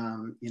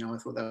 You know, I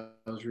thought that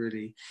was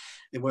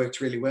it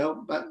worked really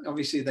well. But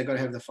obviously they've got to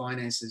have the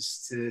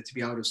finances to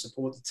be able to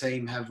support the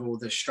team, have all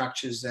the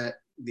structures that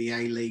the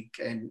A-League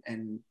and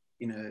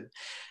you know,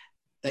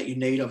 that you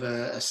need of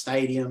a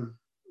stadium,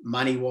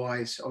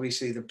 money-wise.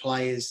 Obviously the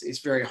players, it's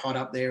very hot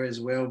up there as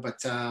well. But,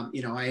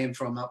 you know, I am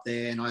from up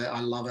there, and I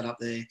love it up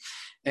there.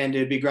 And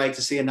it'd be great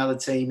to see another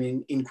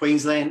team in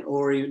Queensland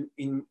or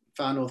in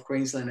far north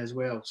Queensland as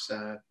well.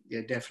 So yeah,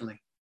 definitely.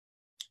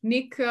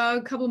 Nick,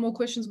 a couple more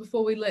questions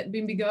before we let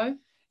Bimby go.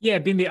 Yeah,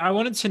 Bimby, I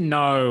wanted to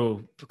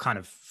know, kind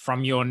of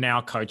from your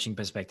now coaching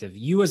perspective,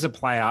 you as a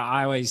player,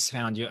 I always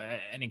found you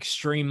an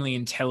extremely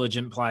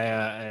intelligent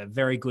player,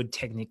 very good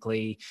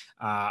technically,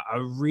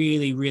 a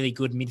really, really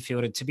good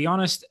midfielder. To be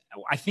honest,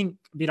 I think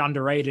a bit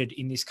underrated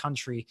in this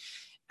country.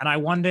 And I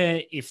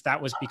wonder if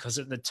that was because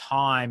at the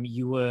time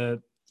you were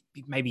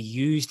maybe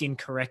used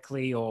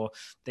incorrectly, or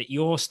that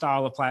your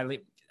style of play,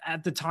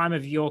 at the time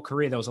of your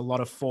career, there was a lot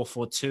of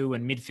 4-4-2,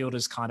 and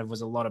midfielders kind of was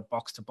a lot of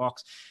box to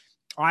box.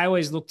 I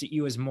always looked at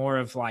you as more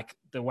of like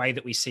the way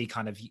that we see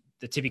kind of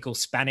the typical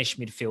Spanish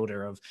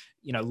midfielder of,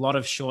 you know, a lot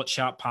of short,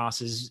 sharp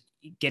passes,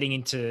 getting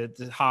into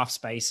the half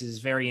spaces,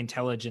 very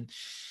intelligent.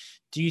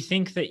 Do you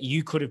think that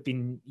you could have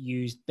been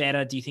used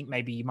better? Do you think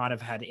maybe you might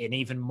have had an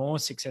even more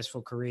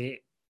successful career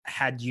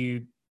had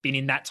you been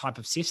in that type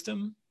of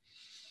system?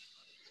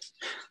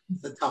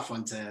 It's a tough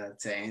one to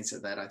answer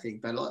that, I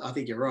think. But I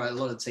think you're right. A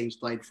lot of teams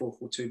played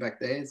 4-4-2 back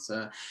there.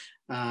 So,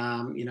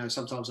 you know,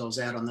 sometimes I was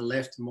out on the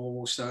left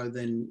more so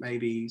than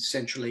maybe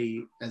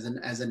centrally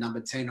as a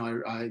number 10.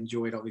 I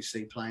enjoyed,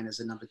 obviously, playing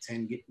as a number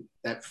 10, get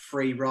that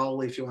free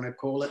role, if you want to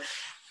call it.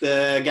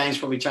 The game's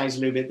probably changed a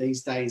little bit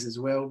these days as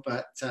well.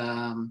 But,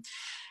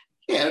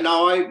 yeah,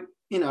 no,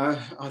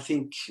 I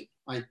think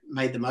I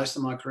made the most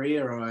of my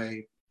career.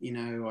 I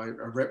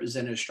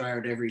represented Australia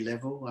at every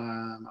level.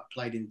 I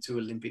played in 2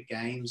 Olympic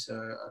Games.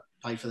 I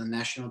played for the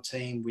national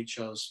team, which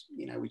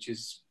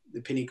is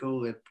the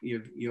pinnacle.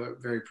 You're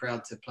very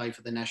proud to play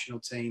for the national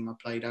team. I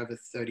played over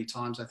 30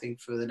 times, I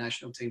think, for the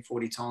national team,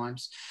 40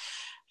 times.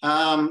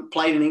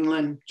 Played in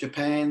England,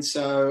 Japan.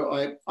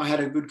 So I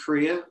had a good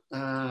career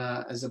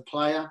as a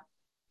player.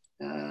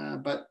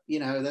 But, you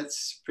know,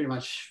 that's pretty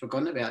much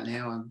forgotten about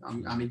now.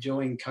 I'm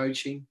enjoying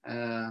coaching.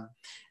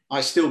 I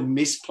still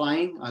miss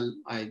playing.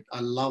 I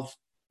love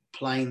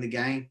playing the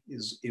game.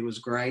 It was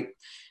great.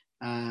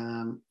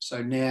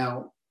 So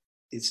now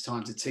it's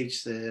time to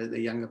teach the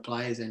younger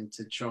players and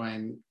to try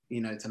and,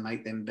 you know, to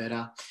make them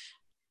better.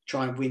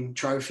 Try and win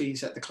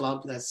trophies at the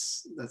club.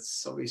 That's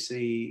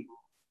obviously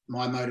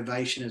my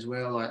motivation as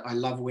well. I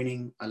love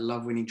winning. I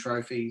love winning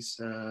trophies.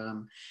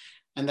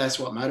 And that's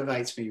what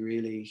motivates me,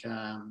 really.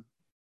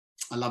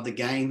 I love the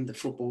game, the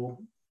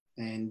football.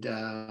 And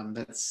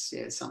that's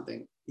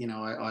something, you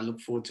know, I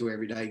look forward to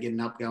every day, getting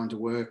up, going to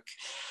work,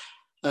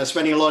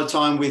 spending a lot of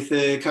time with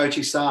the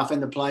coaching staff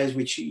and the players,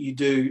 which you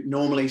do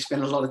normally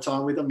spend a lot of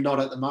time with them. Not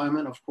at the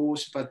moment, of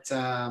course, but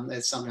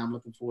that's something I'm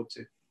looking forward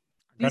to.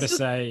 I've got to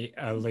say,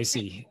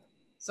 Lucy.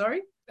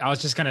 Sorry? I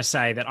was just going to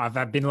say that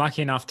I've been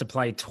lucky enough to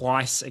play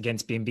twice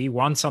against Bimby,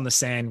 once on the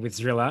sand with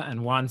Driller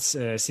and once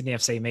Sydney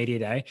FC Media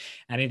Day.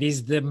 And it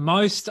is the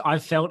most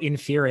I've felt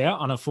inferior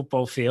on a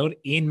football field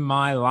in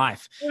my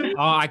life. Oh,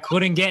 I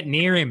couldn't get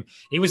near him.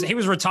 He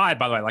was retired,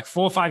 by the way, like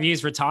 4 or 5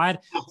 years retired,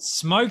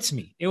 smoked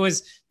me. It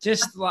was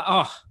just like,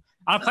 oh,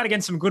 I've played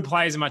against some good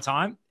players in my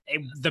time.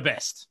 The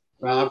best.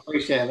 Well, I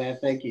appreciate that.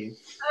 Thank you.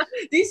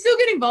 Do you still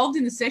get involved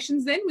in the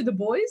sessions then with the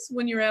boys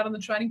when you're out on the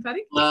training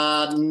paddock?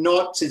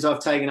 Not since I've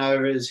taken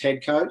over as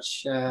head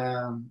coach.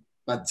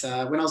 But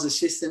when I was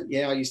assistant,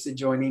 I used to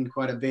join in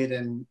quite a bit,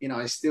 and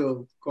I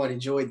still quite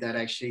enjoyed that,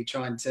 actually,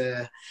 trying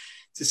to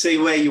see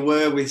where you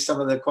were with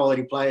some of the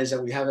quality players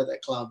that we have at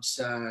that club.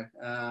 So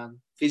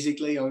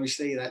physically,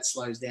 obviously, that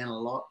slows down a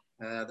lot.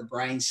 The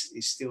brains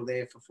is still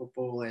there for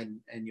football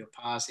and your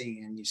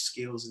passing and your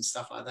skills and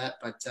stuff like that.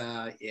 But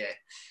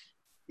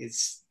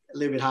it's a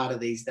little bit harder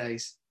these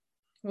days.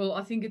 Well,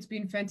 I think it's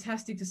been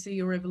fantastic to see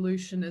your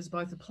evolution as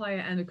both a player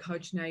and a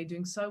coach now. You're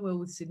doing so well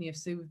with Sydney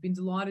FC. We've been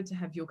delighted to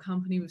have your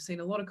company. We've seen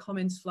a lot of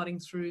comments flooding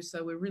through,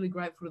 so we're really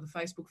grateful to the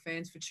Facebook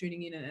fans for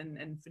tuning in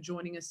and for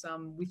joining us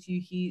with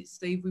you here,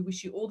 Steve. We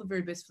wish you all the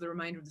very best for the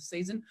remainder of the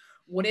season,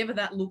 whatever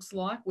that looks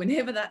like,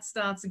 whenever that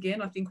starts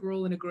again. I think we're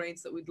all in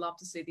agreement that we'd love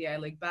to see the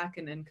A-League back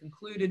and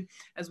concluded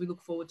as we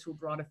look forward to a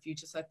brighter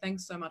future. So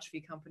thanks so much for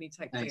your company.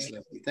 Take care.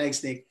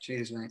 Thanks, Nick.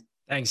 Cheers, mate.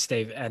 Thanks,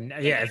 Steve. And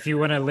if you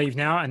want to leave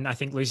now, and I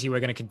think, Lucy, we're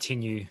going to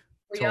continue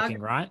talking,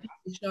 right?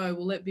 The show.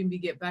 We'll let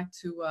Bimby get back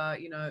to,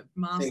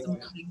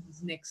 masterminding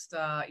his next,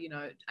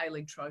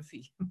 A-League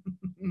trophy.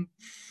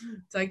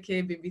 Take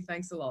care, Bimby.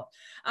 Thanks a lot.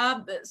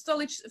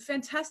 Stolich,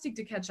 fantastic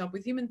to catch up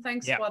with him. And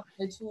thanks, by the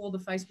way, to all the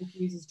Facebook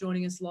users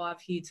joining us live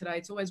here today.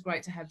 It's always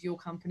great to have your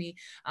company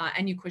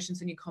and your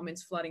questions and your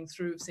comments flooding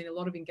through. We've seen a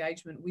lot of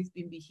engagement with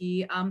Bimby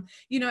here.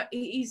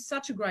 He's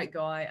such a great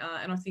guy.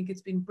 And I think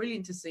it's been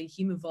brilliant to see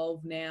him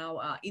evolve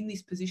now in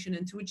this position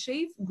and to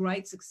achieve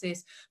great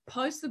success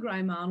post the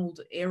Graham Arnold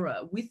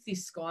era with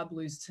this Sky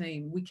Blues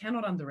team. We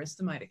cannot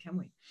underestimate it, can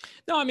we?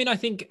 No, I mean, I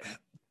think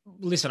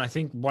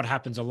what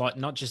happens a lot,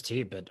 not just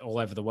here, but all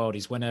over the world,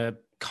 is when an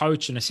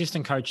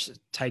assistant coach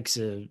takes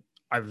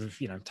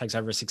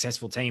over a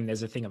successful team,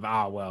 there's a thing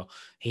of,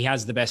 he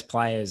has the best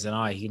players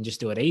and he can just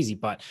do it easy.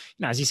 But,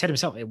 as he said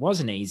himself, it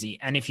wasn't easy.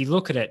 And if you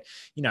look at it,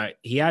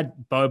 he had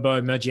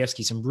Bobo,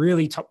 Mergievski, some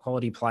really top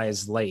quality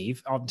players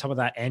leave. On top of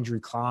that, Andrew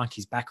Clark,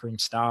 his backroom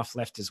staff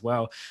left as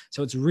well.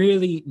 So it's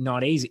really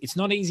not easy. It's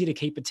not easy to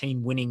keep a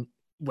team winning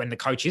when the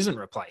coach isn't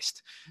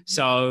replaced.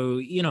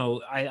 So,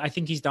 I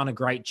think he's done a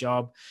great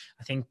job.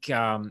 I think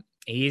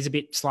he is a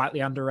bit slightly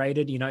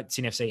underrated.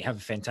 Sydney FC have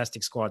a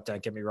fantastic squad,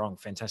 don't get me wrong,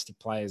 fantastic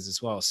players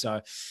as well.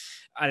 So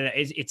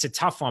it's a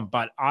tough one,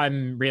 but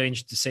I'm really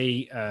interested to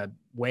see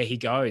where he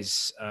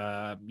goes,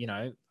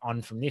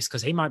 on from this,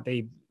 because he might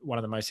be one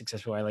of the most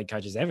successful A-League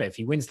coaches ever. If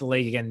he wins the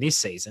league again this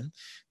season,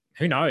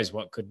 who knows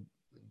what could,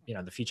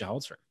 the future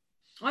holds for him.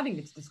 I think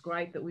it's just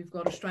great that we've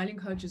got Australian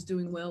coaches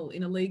doing well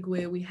in a league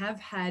where we have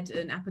had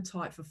an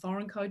appetite for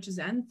foreign coaches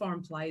and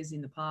foreign players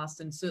in the past,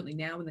 and certainly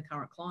now in the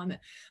current climate.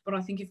 But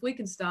I think if we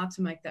can start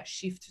to make that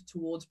shift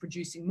towards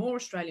producing more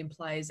Australian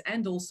players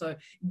and also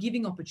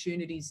giving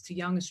opportunities to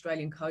young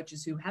Australian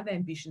coaches who have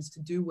ambitions to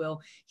do well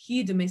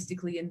here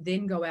domestically and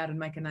then go out and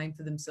make a name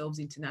for themselves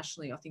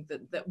internationally, I think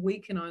that we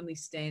can only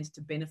stand to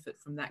benefit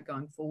from that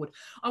going forward.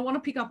 I want to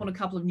pick up on a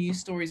couple of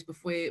news stories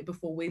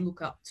before we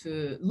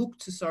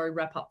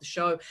wrap up the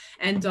show.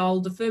 And I'll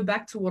defer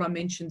back to what I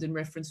mentioned in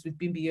reference with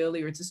Bimby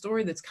earlier. It's a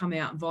story that's come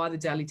out via the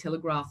Daily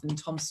Telegraph, and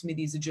Tom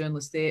Smithy is a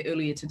journalist there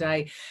earlier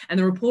today. And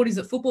the report is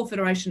that Football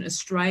Federation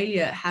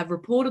Australia have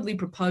reportedly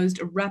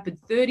proposed a rapid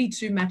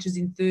 32 matches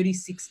in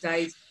 36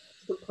 days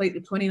to complete the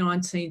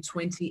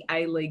 2019-20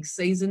 A-League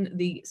season.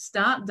 The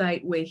start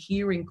date we're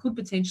hearing could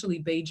potentially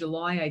be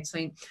July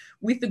 18,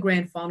 with the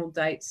grand final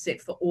date set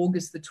for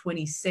August the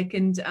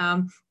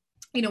 22nd.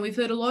 We've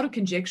heard a lot of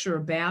conjecture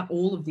about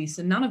all of this,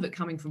 and none of it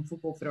coming from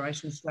Football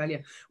Federation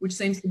Australia, which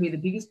seems to be the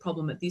biggest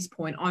problem at this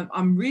point.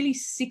 I'm really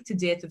sick to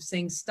death of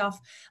seeing stuff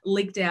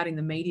leaked out in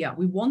the media.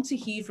 We want to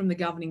hear from the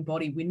governing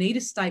body. We need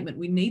a statement.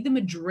 We need them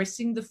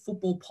addressing the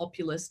football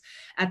populace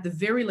at the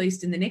very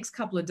least in the next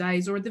couple of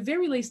days, or at the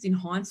very least in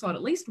hindsight,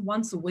 at least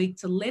once a week,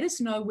 to let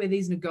us know where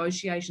these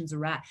negotiations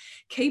are at.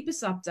 Keep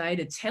us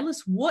updated. Tell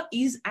us what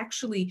is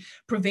actually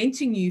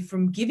preventing you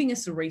from giving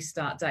us a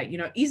restart date.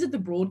 Is it the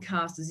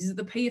broadcasters? Is it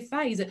the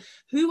PFA? Is it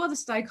who are the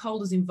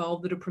stakeholders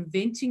involved that are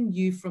preventing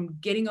you from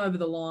getting over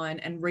the line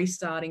and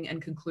restarting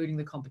and concluding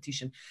the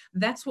competition?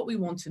 That's what we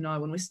want to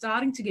know. And we're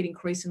starting to get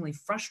increasingly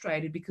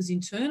frustrated because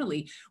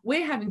internally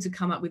we're having to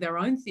come up with our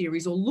own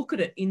theories or look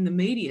at it in the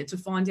media to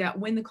find out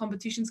when the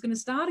competition's going to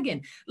start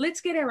again. Let's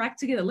get our act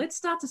together. Let's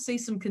start to see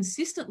some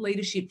consistent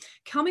leadership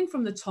coming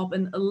from the top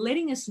and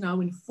letting us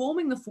know,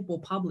 informing the football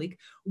public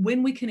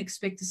when we can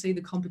expect to see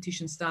the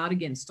competition start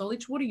again.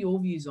 Stolich, what are your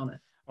views on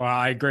it? Well,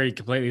 I agree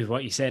completely with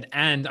what you said.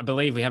 And I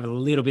believe we have a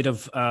little bit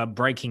of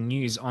breaking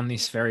news on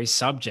this very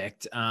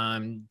subject.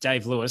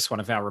 Dave Lewis, one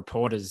of our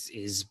reporters,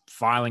 is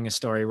filing a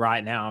story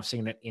right now. I've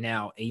seen it in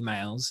our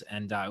emails,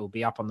 and it will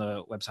be up on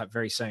the website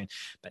very soon.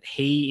 But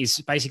he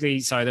is basically,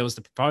 so there was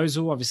the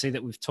proposal, obviously,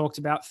 that we've talked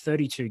about,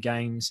 32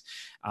 games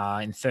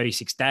in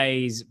 36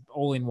 days,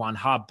 all in one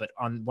hub. But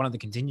on one of the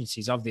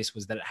contingencies of this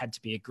was that it had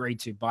to be agreed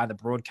to by the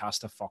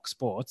broadcaster, Fox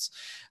Sports.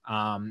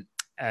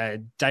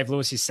 Dave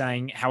Lewis is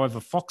saying, however,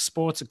 Fox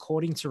Sports,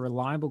 according to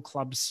reliable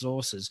club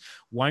sources,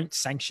 won't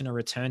sanction a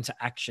return to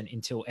action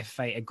until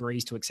FA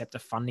agrees to accept a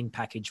funding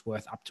package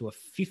worth up to a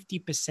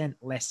 50%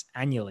 less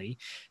annually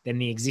than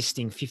the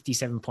existing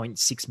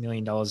 $57.6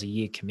 million a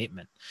year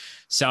commitment.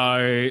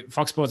 So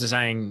Fox Sports is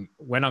saying,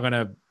 we're not going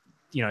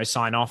to,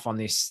 sign off on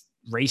this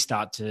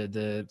restart to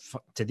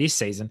this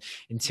season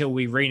until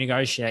we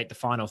renegotiate the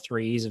final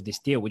 3 years of this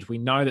deal, which we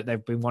know that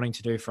they've been wanting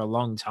to do for a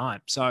long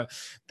time. So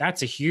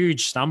that's a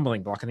huge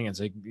stumbling block. I think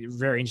it's a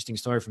very interesting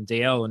story from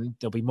DL, and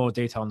there'll be more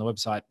detail on the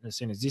website as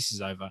soon as this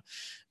is over.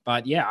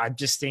 But yeah, I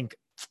just think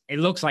it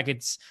looks like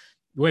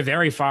we're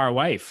very far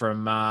away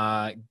from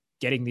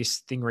getting this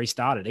thing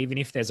restarted. Even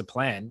if there's a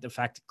plan, the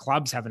fact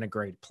clubs haven't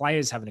agreed,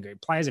 players haven't agreed,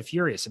 players are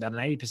furious about an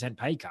 80%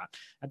 pay cut.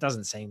 That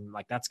doesn't seem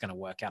like that's going to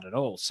work out at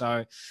all.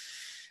 So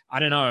I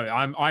don't know.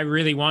 I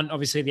really want,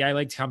 obviously, the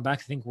A-League to come back.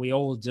 I think we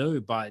all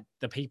do, but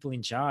the people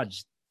in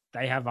charge,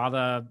 they have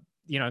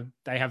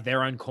they have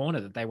their own corner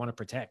that they want to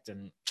protect,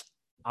 and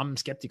I'm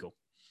skeptical.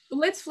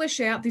 Let's flesh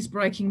out this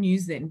breaking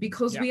news then,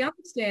 because we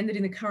understand that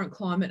in the current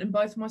climate, and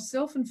both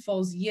myself and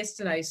Foz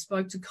yesterday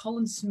spoke to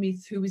Colin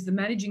Smith, who is the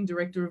Managing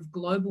Director of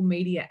Global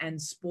Media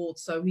and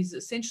Sports. So he's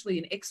essentially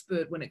an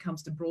expert when it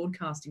comes to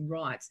broadcasting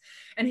rights.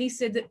 And he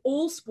said that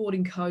all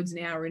sporting codes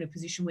now are in a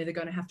position where they're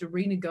going to have to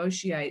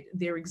renegotiate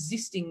their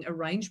existing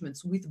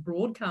arrangements with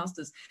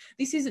broadcasters.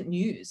 This isn't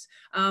news.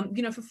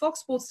 For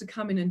Fox Sports to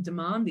come in and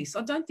demand this,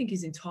 I don't think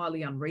is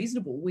entirely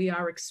unreasonable. We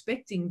are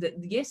expecting that,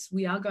 yes,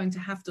 we are going to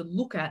have to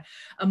look at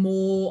a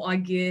more, I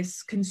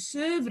guess,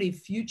 conservative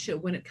future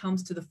when it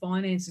comes to the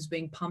finances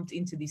being pumped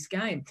into this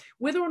game.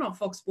 Whether or not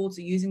Fox Sports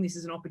are using this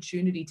as an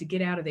opportunity to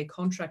get out of their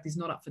contract is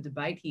not up for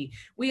debate here.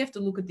 We have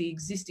to look at the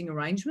existing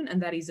arrangement, and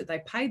that is that they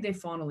paid their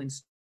final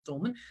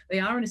installment.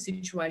 They are in a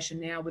situation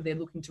now where they're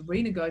looking to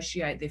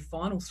renegotiate their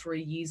final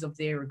 3 years of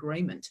their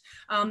agreement,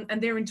 and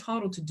they're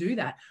entitled to do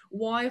that.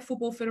 Why are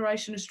Football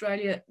Federation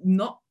Australia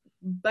not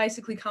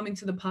basically coming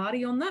to the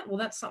party on that? Well,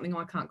 that's something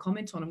I can't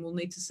comment on, and we'll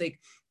need to seek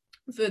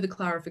further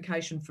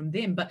clarification from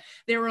them. But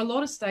there are a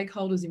lot of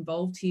stakeholders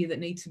involved here that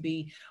need to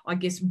be, I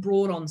guess,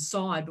 brought on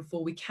side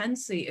before we can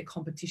see a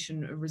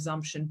competition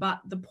resumption. But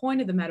the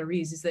point of the matter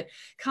is that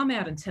come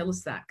out and tell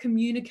us that,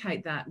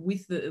 communicate that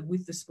with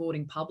the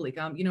sporting public.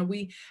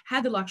 We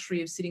had the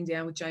luxury of sitting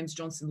down with James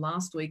Johnson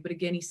last week, but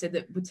again, he said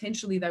that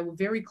potentially they were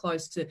very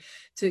close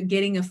to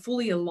getting a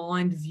fully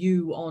aligned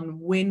view on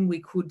when we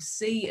could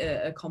see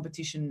a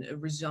competition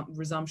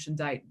resumption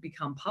date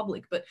become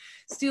public. But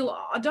still,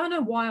 I don't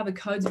know why other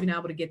codes have been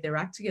able to get their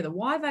act together.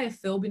 Why have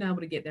AFL been able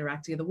to get their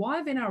act together? Why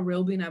have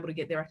NRL been able to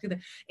get their act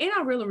together?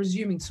 NRL are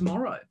resuming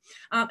tomorrow.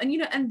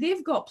 And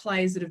they've got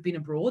players that have been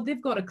abroad.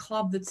 They've got a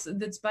club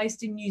that's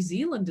based in New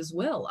Zealand as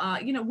well.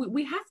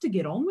 We have to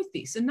get on with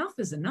this. Enough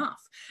is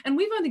enough. And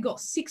we've only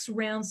got 6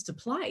 rounds to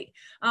play.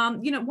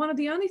 One of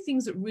the only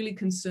things that really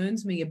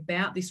concerns me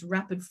about this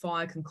rapid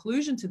fire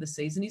conclusion to the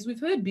season is we've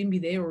heard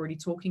Bimby there already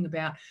talking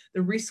about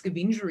the risk of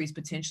injuries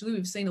potentially.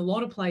 We've seen a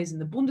lot of players in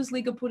the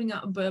Bundesliga pulling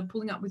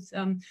up with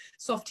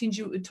soft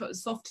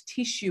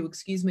tissue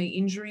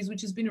injuries,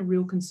 which has been a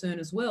real concern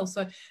as well.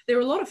 So there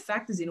are a lot of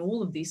factors in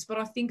all of this, but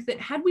I think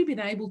that had we been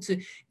able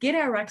to get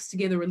our acts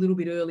together a little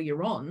bit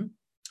earlier on,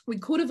 we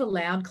could have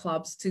allowed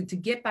clubs to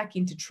get back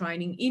into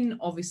training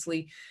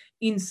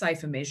in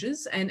safer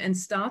measures and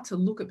start to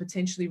look at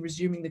potentially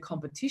resuming the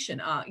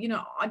competition.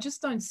 I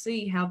just don't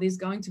see how there's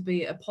going to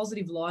be a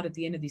positive light at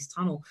the end of this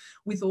tunnel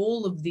with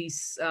all of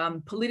this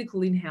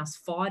political in-house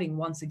fighting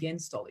once again,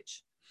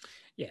 Stolich.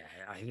 Yeah,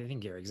 I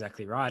think you're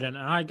exactly right. And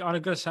I got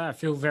to say, I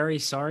feel very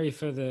sorry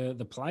for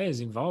the players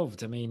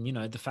involved. I mean,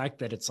 the fact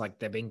that it's like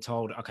they're being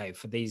told, okay,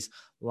 for these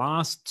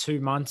last 2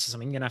 months or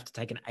something, you're going to have to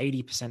take an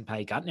 80%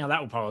 pay cut. Now,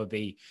 that will probably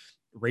be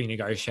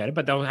renegotiated,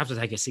 but they'll have to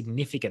take a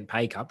significant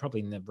pay cut,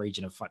 probably in the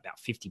region of about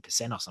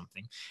 50% or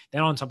something.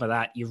 Then on top of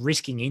that, you're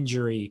risking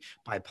injury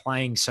by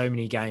playing so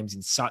many games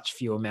in such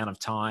few amount of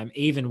time,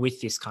 even with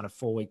this kind of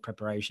 4-week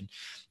preparation.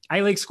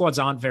 A-League squads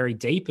aren't very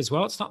deep as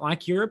well. It's not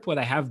like Europe where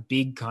they have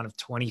big kind of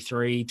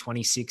 23,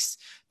 26,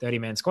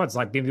 30-man squads.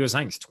 Like Bimby was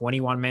saying, it's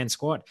 21-man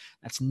squad.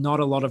 That's not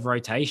a lot of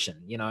rotation.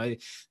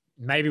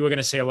 Maybe we're going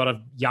to see a lot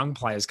of young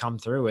players come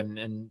through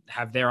and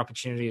have their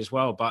opportunity as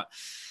well. But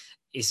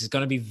this is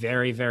going to be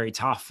very, very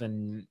tough.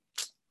 And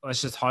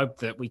let's just hope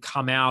that we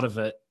come out of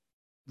it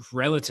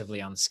relatively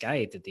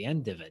unscathed at the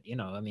end of it.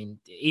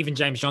 Even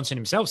James Johnson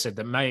himself said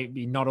that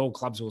maybe not all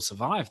clubs will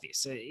survive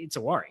this. It's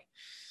a worry.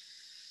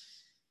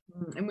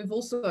 And we've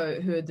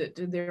also heard that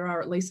there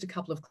are at least a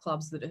couple of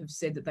clubs that have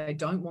said that they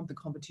don't want the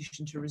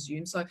competition to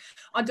resume. So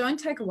I don't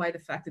take away the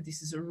fact that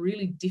this is a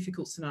really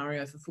difficult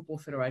scenario for Football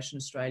Federation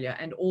Australia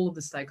and all of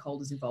the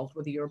stakeholders involved,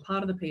 whether you're a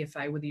part of the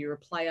PFA, whether you're a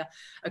player,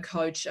 a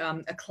coach,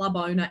 a club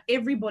owner.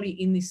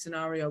 Everybody in this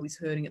scenario is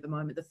hurting at the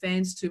moment. The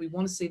fans too. We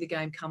want to see the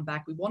game come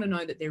back. We want to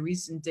know that there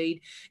is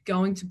indeed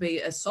going to be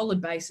a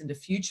solid base and a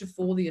future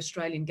for the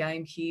Australian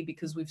game here,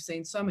 because we've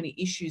seen so many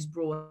issues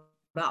brought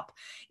up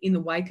in the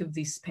wake of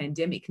this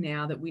pandemic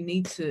now that we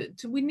need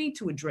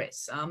to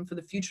address for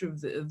the future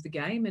of the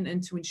game,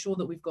 and to ensure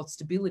that we've got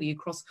stability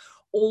across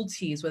all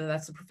tiers, whether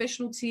that's the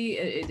professional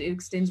tier, it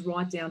extends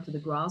right down to the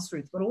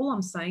grassroots. But all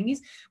I'm saying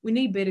is we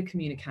need better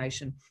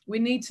communication. We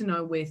need to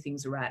know where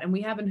things are at. And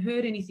we haven't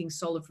heard anything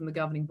solid from the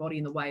governing body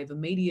in the way of a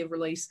media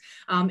release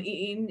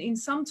in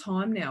some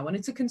time now. And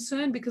it's a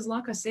concern because,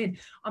 like I said,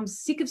 I'm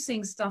sick of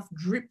seeing stuff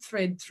drip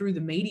thread through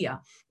the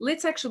media.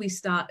 Let's actually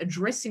start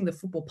addressing the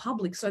football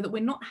public so that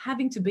we're not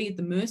having to be at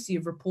the mercy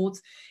of reports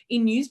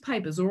in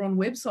newspapers or on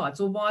websites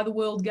or via the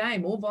World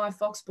Game or via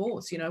Fox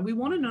Sports. You know, we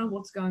want to know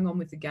what's going on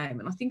with the game.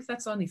 And I think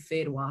that's only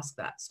fair to ask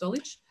that.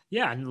 Stolich?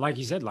 Yeah, and like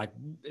you said, like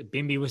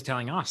Bimby was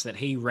telling us that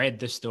he read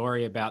the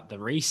story about the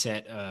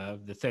reset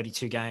of the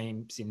 32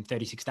 games in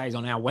 36 days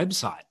on our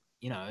website.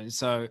 You know,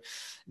 so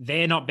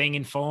they're not being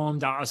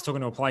informed. I was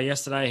talking to a player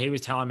yesterday. He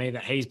was telling me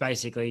that he's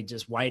basically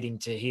just waiting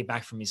to hear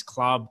back from his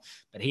club,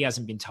 but he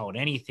hasn't been told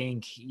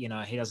anything. You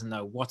know, he doesn't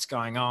know what's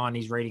going on.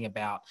 He's reading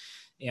about,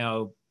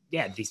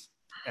 this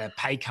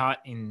pay cut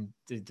in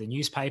the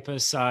newspaper.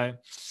 So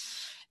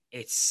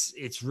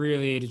it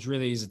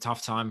really is a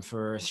tough time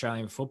for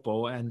Australian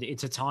football, and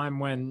it's a time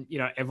when, you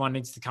know, everyone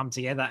needs to come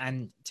together.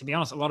 And to be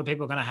honest, a lot of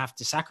people are going to have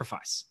to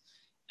sacrifice,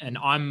 and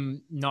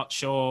I'm not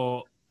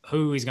sure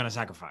who is going to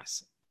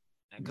sacrifice,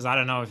 because I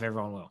don't know if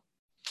everyone will.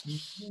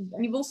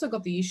 And you've also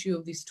got the issue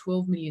of this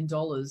 $12 million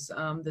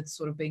that's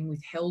sort of being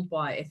withheld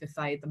by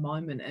FFA at the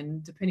moment.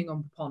 And depending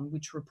upon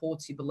which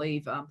reports you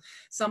believe,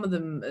 some of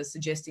them are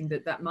suggesting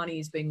that that money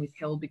is being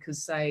withheld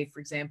because, say, for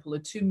example, a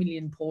 $2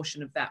 million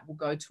portion of that will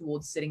go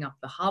towards setting up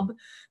the hub,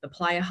 the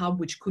player hub,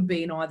 which could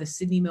be in either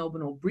Sydney,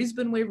 Melbourne or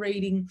Brisbane, we're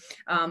reading.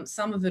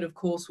 Some of it, of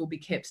course, will be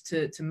kept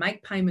to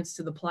make payments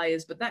to the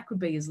players, but that could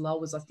be as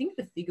low as, I think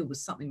the figure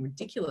was something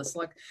ridiculous,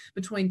 like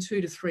between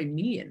 2 to 3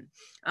 million.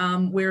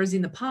 Whereas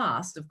in the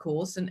past, of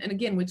course, and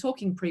again, we're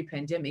talking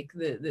pre-pandemic,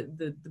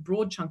 the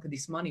broad chunk of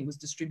this money was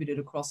distributed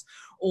across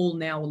all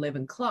now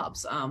 11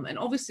 clubs. And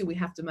obviously we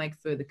have to make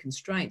further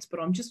constraints, but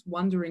I'm just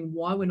wondering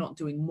why we're not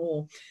doing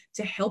more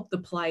to help the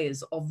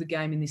players of the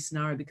game in this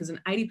scenario, because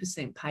an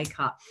 80% pay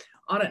cut,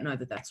 I don't know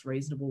that that's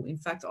reasonable. In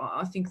fact,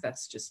 I think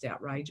that's just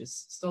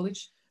outrageous.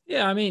 Stolich?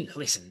 Yeah, I mean,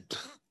 listen,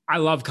 I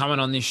love coming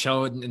on this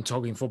show and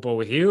talking football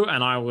with you,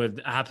 and I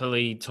would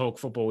happily talk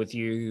football with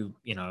you,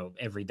 you know,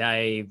 every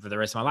day for the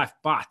rest of my life.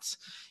 But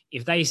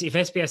if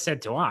SBS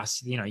said to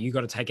us, you know, you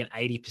got to take an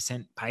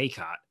 80% pay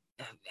cut,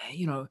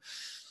 you know,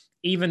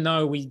 even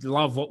though we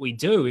love what we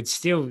do, it's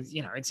still,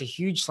 you know, it's a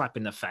huge slap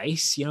in the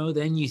face. You know,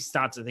 then you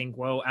start to think,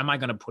 well, am I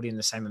going to put in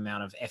the same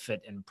amount of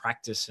effort and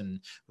practice and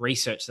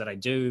research that I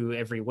do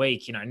every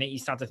week? You know, and you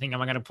start to think,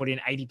 am I going to put in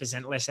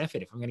 80% less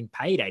effort if I'm getting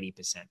paid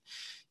 80%?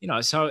 You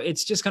know, so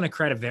it's just going to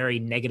create a very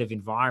negative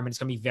environment. It's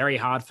going to be very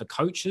hard for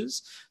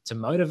coaches to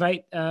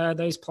motivate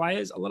those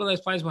players. A lot of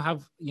those players will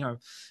have, you know,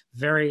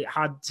 very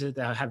hard to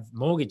have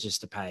mortgages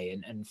to pay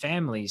and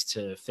families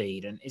to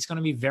feed. And it's going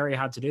to be very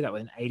hard to do that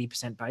with an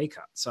 80% pay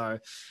cut. So I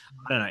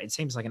don't know. It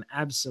seems like an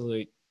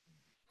absolute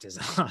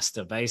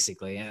disaster,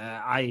 basically.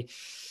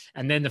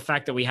 And then the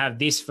fact that we have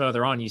this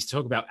further on, you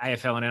talk about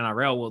AFL and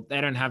NRL. Well, they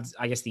don't have,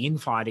 I guess, the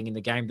infighting in the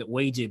game that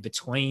we do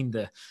between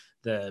the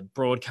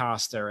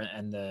broadcaster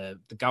and the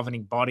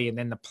governing body, and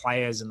then the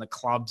players and the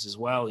clubs as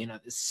well. You know,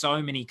 there's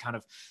so many kind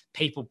of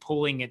people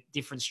pulling at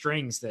different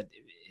strings that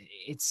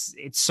it's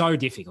so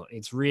difficult.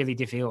 It's really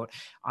difficult.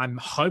 I'm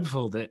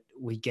hopeful that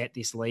we get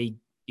this league,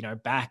 you know,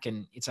 back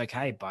and it's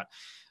okay. But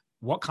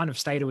what kind of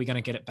state are we going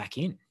to get it back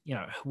in? You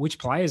know, which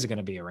players are going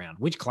to be around?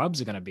 Which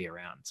clubs are going to be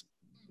around?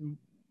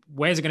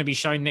 Where's it going to be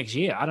shown next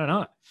year? I don't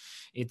know.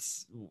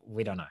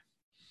 We don't know.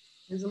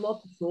 There's a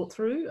lot to sort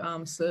through,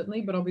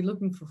 certainly, but I'll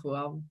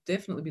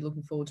definitely be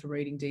looking forward to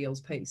reading DL's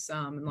piece.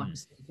 And like I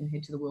said, you can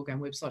head to the World Game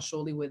website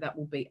shortly, where that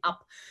will be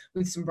up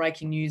with some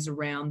breaking news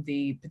around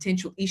the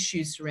potential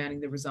issues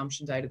surrounding the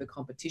resumption date of the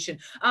competition.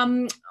 I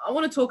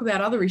want to talk about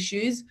other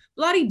issues.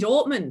 Bloody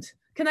Dortmund.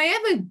 Can they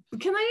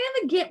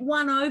ever get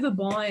one over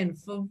Bayern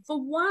for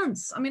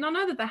once? I mean, I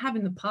know that they have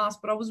in the past,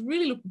 but I was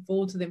really looking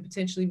forward to them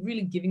potentially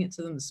really giving it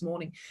to them this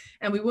morning,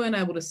 and we weren't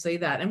able to see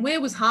that. And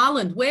where was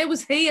Haaland? Where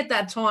was he at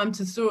that time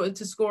to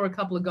score a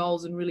couple of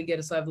goals and really get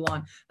us over the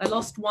line? They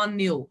lost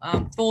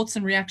 1-0. Thoughts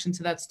and reaction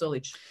to that,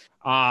 Stolich?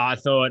 I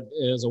thought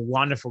it was a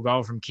wonderful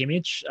goal from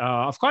Kimmich.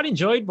 I've quite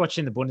enjoyed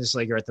watching the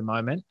Bundesliga at the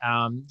moment.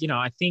 You know,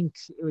 I think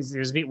it was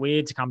a bit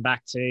weird to come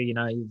back to, you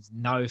know,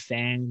 no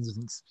fans.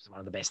 It's one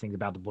of the best things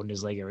about the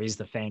Bundesliga is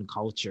the fan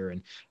culture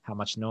and how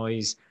much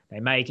noise they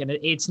make. And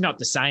it's not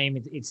the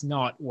same. It's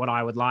not what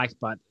I would like.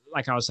 But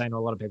like I was saying to a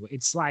lot of people,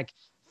 it's like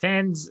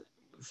fans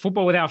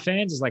football without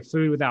fans is like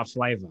food without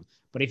flavor.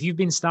 But if you've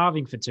been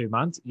starving for 2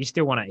 months, you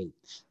still want to eat.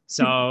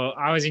 So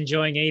I was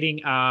enjoying eating.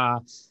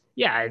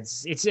 Yeah,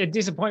 it's a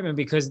disappointment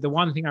because the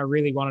one thing I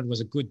really wanted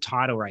was a good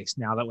title race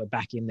now that we're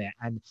back in there.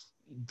 And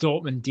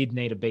Dortmund did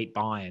need to beat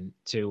Bayern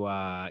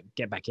to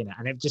get back in it.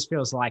 And it just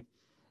feels like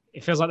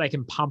they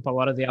can pump a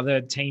lot of the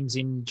other teams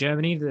in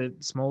Germany, the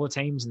smaller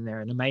teams, and they're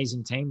an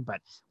amazing team.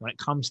 But when it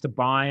comes to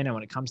Bayern and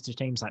when it comes to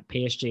teams like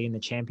PSG in the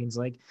Champions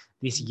League,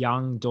 this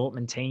young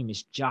Dortmund team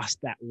is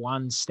just that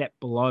one step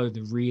below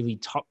the really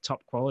top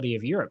quality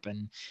of Europe.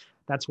 And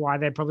that's why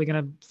they're probably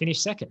going to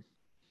finish second.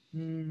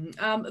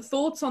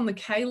 Thoughts on the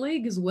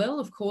K-League as well?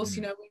 Of course,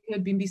 you know, we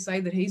heard Bimby say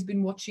that he's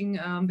been watching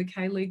the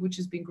K-League, which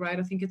has been great.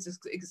 I think it's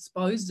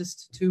exposed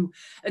us to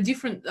a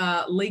different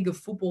league of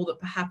football that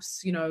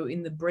perhaps, you know,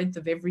 in the breadth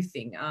of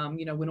everything,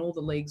 you know, when all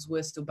the leagues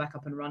were still back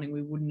up and running,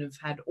 we wouldn't have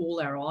had all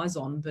our eyes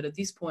on. But at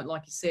this point,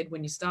 like you said,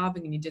 when you're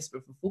starving and you're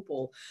desperate for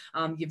football,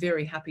 you're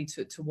very happy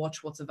to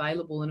watch what's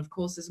available. And of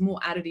course, there's more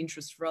added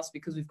interest for us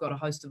because we've got a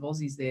host of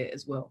Aussies there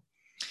as well.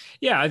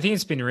 Yeah, I think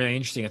it's been really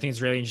interesting. I think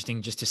it's really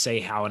interesting just to see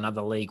how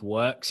another league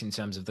works in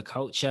terms of the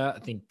culture. I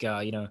think,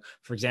 you know,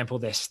 for example,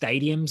 their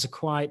stadiums are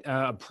quite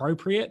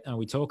appropriate.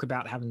 We talk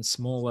about having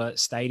smaller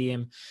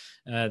stadium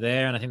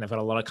there, and I think they've got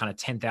a lot of kind of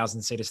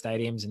 10,000-seater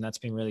stadiums, and that's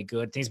been really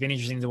good. I think it's been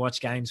interesting to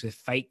watch games with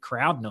fake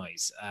crowd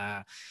noise.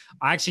 I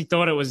actually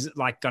thought it was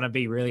like going to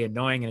be really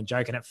annoying and a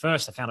joke, and at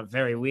first I found it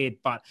very weird.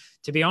 But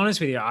to be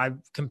honest with you, I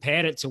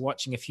compared it to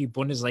watching a few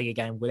Bundesliga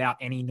games without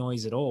any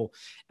noise at all,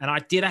 and I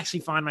did actually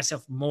find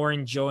myself more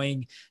enjoying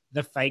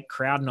the fake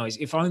crowd noise,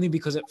 if only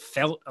because it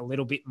felt a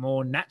little bit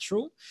more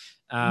natural,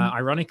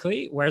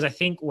 ironically. Whereas I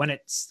think when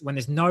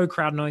there's no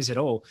crowd noise at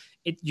all,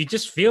 you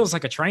just feels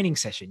like a training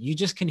session. You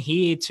just can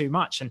hear too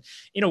much. And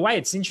in a way,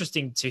 it's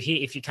interesting to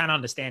hear, if you can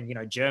understand, you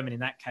know, German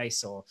in that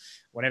case or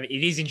whatever,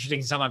 it is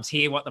interesting to sometimes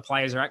hear what the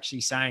players are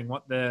actually saying,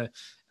 what the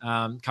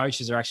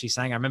coaches are actually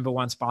saying. I remember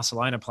once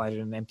Barcelona played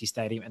in an empty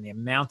stadium and the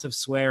amount of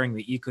swearing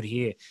that you could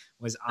hear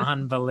was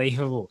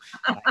unbelievable.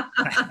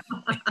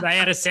 They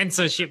had a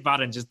censorship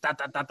button, just da,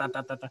 da, da, da,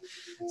 da, da.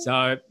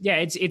 So yeah,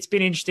 it's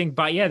been interesting.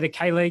 But yeah, the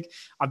K-League,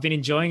 I've been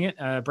enjoying it.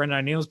 Brendan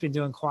O'Neill's been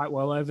doing quite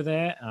well over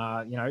there.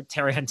 You know,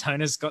 Terry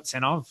Antonis got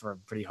sent off for a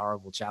pretty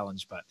horrible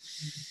challenge. But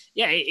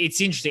yeah,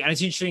 it's interesting. And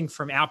it's interesting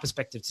from our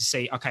perspective to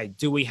see, okay,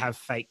 do we have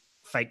fake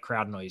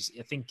crowd noise?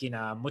 I think in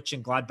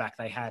Mönchengladbach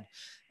they had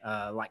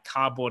like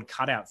cardboard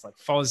cutouts like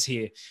Foz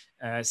here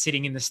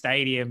sitting in the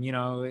stadium. You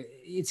know,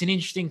 it's an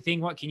interesting thing.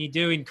 What can you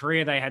do? In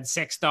Korea they had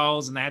sex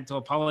dolls and they had to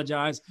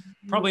apologize.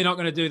 Probably not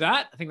going to do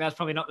that. I think that's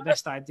probably not the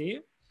best idea.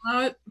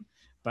 No.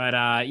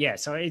 But yeah,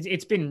 so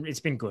it's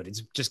been good.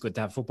 It's just good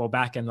to have football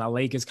back, and La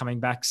Liga's coming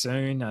back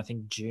soon. I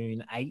think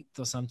June 8th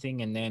or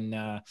something, and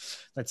then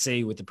let's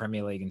see with the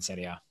Premier League and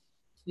Serie A.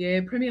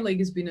 Yeah, Premier League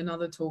has been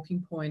another talking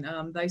point.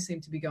 They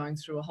seem to be going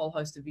through a whole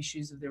host of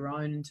issues of their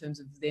own in terms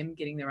of them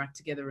getting their act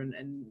together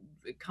and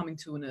coming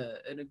to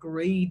an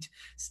agreed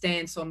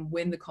stance on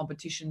when the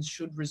competitions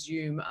should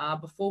resume.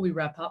 Before we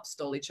wrap up,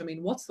 Stolich, I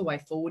mean, what's the way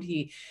forward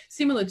here?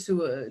 Similar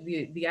to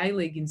the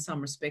A-League in some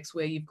respects,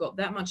 where you've got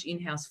that much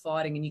in-house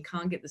fighting and you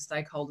can't get the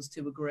stakeholders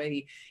to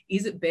agree.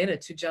 Is it better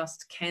to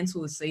just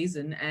cancel the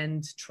season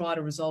and try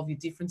to resolve your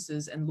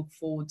differences and look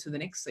forward to the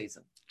next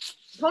season?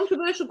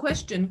 Controversial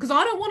question, because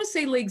I don't want to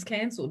see leagues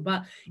cancelled,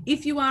 but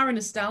if you are in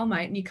a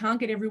stalemate and you can't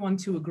get everyone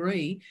to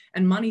agree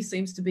and money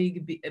seems to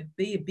be a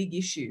big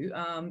issue,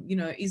 you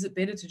know, is it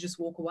better to just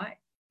walk away?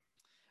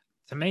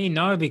 To me,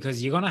 no,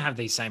 because you're going to have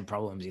these same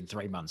problems in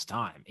 3 months'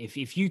 time.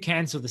 If you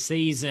cancel the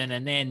season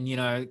and then, you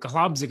know,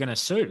 clubs are going to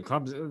sue.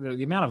 Clubs,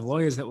 the amount of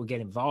lawyers that will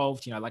get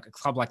involved, you know, like a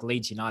club like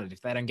Leeds United,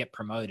 if they don't get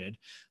promoted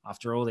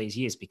after all these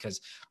years, because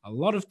a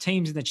lot of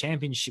teams in the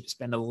Championship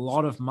spend a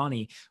lot of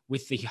money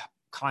with the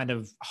kind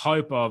of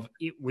hope of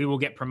we will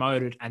get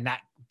promoted and that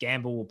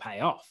gamble will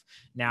pay off.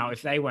 Now,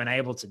 if they weren't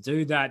able to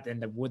do that,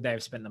 then would they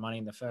have spent the money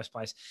in the first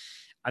place?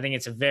 I think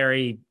it's a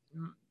very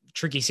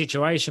tricky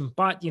situation.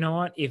 But you know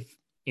what?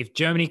 If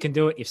Germany can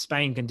do it, if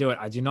Spain can do it,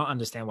 I do not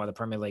understand why the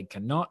Premier League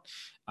cannot.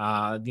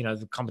 You know,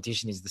 the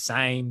competition is the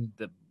same.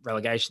 The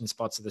relegation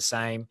spots are the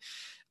same.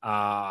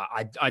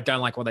 I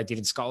don't like what they did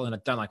in Scotland. I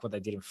don't like what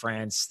they did in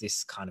France.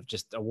 This kind of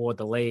just award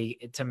the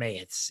league. To me,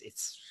 it's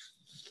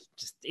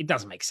just, it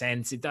doesn't make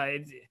sense.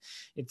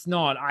 It's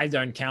not. I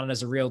don't count it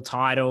as a real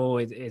title.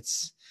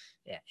 It's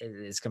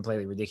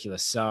completely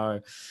ridiculous. So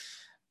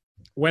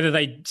whether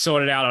they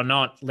sort it out or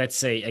not, let's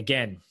see.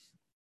 Again,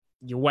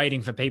 you're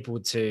waiting for people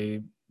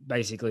to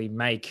basically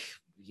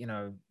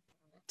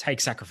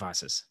take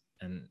sacrifices,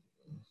 and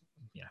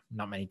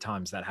not many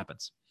times that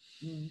happens.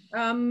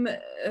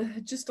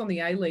 Just on the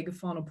A-League, a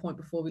final point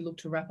before we look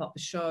to wrap up the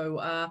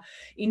show.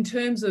 In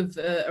terms of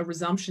a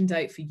resumption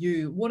date for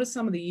you, what are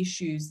some of the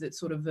issues that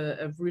sort of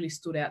have really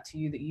stood out to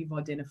you that you've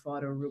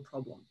identified are a real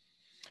problem?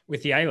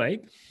 With the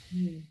A-League?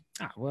 Mm.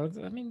 Well,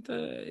 I mean,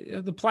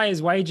 the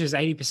players' wages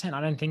 80%.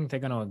 I don't think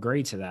they're going to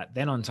agree to that.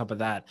 Then on top of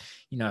that,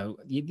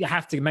 you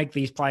have to make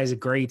these players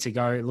agree to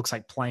go. It looks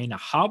like playing a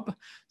hub.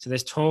 So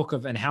there's talk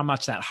of and how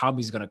much that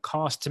hub is going to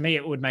cost. To me,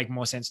 it would make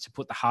more sense to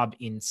put the hub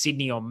in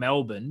Sydney or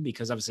Melbourne,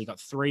 because obviously you've got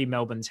 3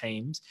 Melbourne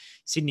teams.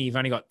 Sydney, you've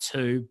only got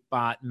 2,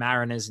 but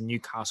Mariners and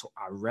Newcastle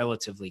are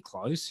relatively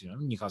close.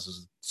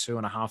 Newcastle's a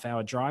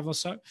 2.5-hour drive or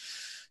so.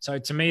 So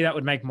to me, that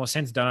would make more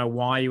sense. Don't know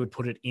why you would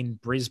put it in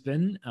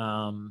Brisbane,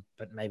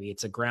 but maybe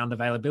it's a ground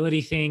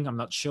availability thing. I'm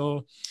not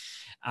sure.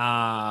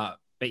 But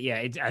yeah,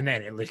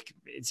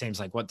 it seems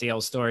like what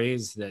DL's story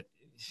is that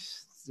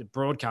the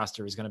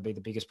broadcaster is going to be the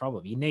biggest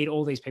problem. You need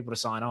all these people to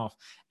sign off.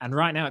 And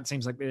right now it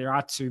seems like there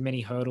are too many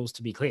hurdles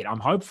to be cleared.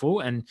 I'm hopeful.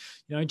 And,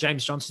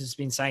 James Johnson's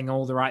been saying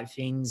all the right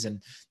things.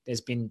 And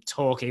there's been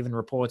talk, even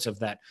reports of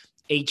that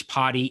each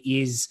party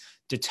is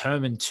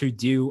determined to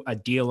do a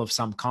deal of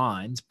some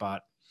kind.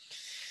 But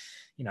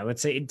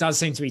it does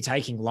seem to be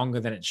taking longer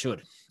than it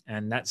should.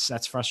 And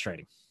that's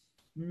frustrating.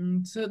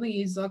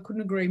 Certainly is. I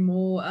couldn't agree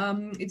more.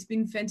 It's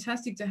been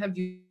fantastic to have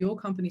your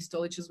company,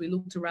 Stolich, as we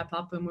look to wrap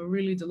up, and we're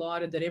really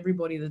delighted that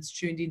everybody that's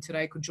tuned in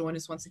today could join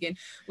us once again.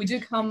 We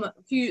do come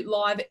to you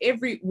live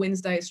every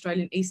Wednesday,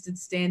 Australian Eastern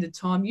Standard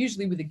Time,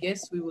 usually with a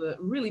guest. We were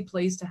really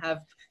pleased to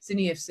have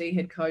Sydney FC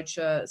head coach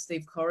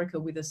Steve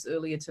Corica with us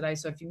earlier today.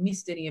 So if you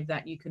missed any of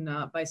that, you can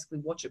basically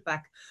watch it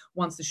back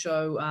once the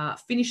show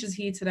finishes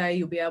here today.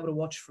 You'll be able to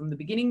watch from the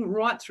beginning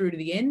right through to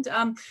the end.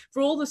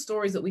 For all the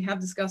stories that we have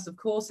discussed, of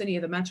course, any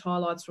of the match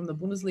highlights from the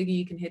Bundesliga,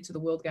 you can head to the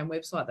World Game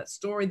website. That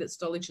story that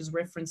Stolich has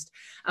referenced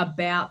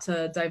about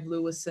Dave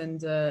Lewis and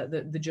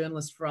the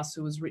journalist for us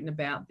who has written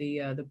about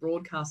the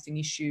broadcasting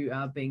issue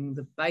being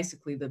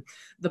basically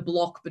the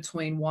block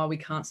between why we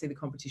can't see the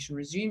competition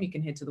resume. You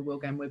can head to the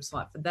World Game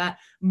website for that.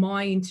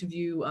 My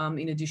interview,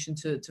 in addition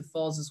to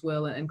Foz as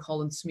well, and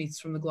Colin Smith's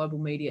from the Global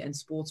Media and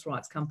Sports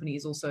Rights Company,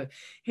 is also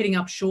heading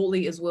up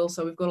shortly as well.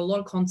 So we've got a lot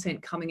of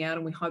content coming out,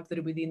 and we hope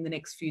that within the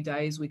next few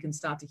days we can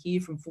start to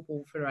hear from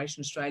Football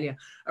Federation Australia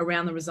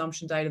around the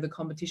resumption date of the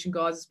competition.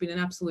 Guys, it's been an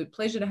absolute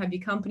pleasure to have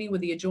your company,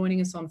 whether you're joining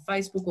us on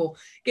Facebook or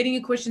getting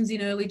your questions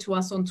in early to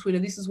us on Twitter.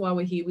 This is why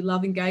we're here. We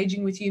love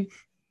engaging with you.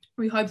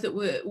 We hope that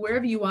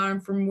wherever you are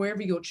and from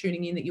wherever you're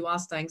tuning in, that you are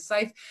staying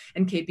safe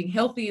and keeping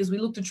healthy as we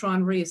look to try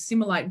and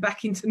re-assimilate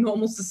back into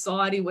normal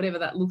society, whatever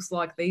that looks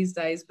like these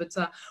days. But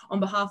on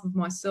behalf of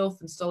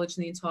myself and Stolich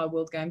and the entire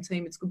World Game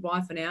team, it's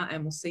goodbye for now,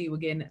 and we'll see you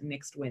again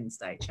next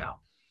Wednesday. Ciao.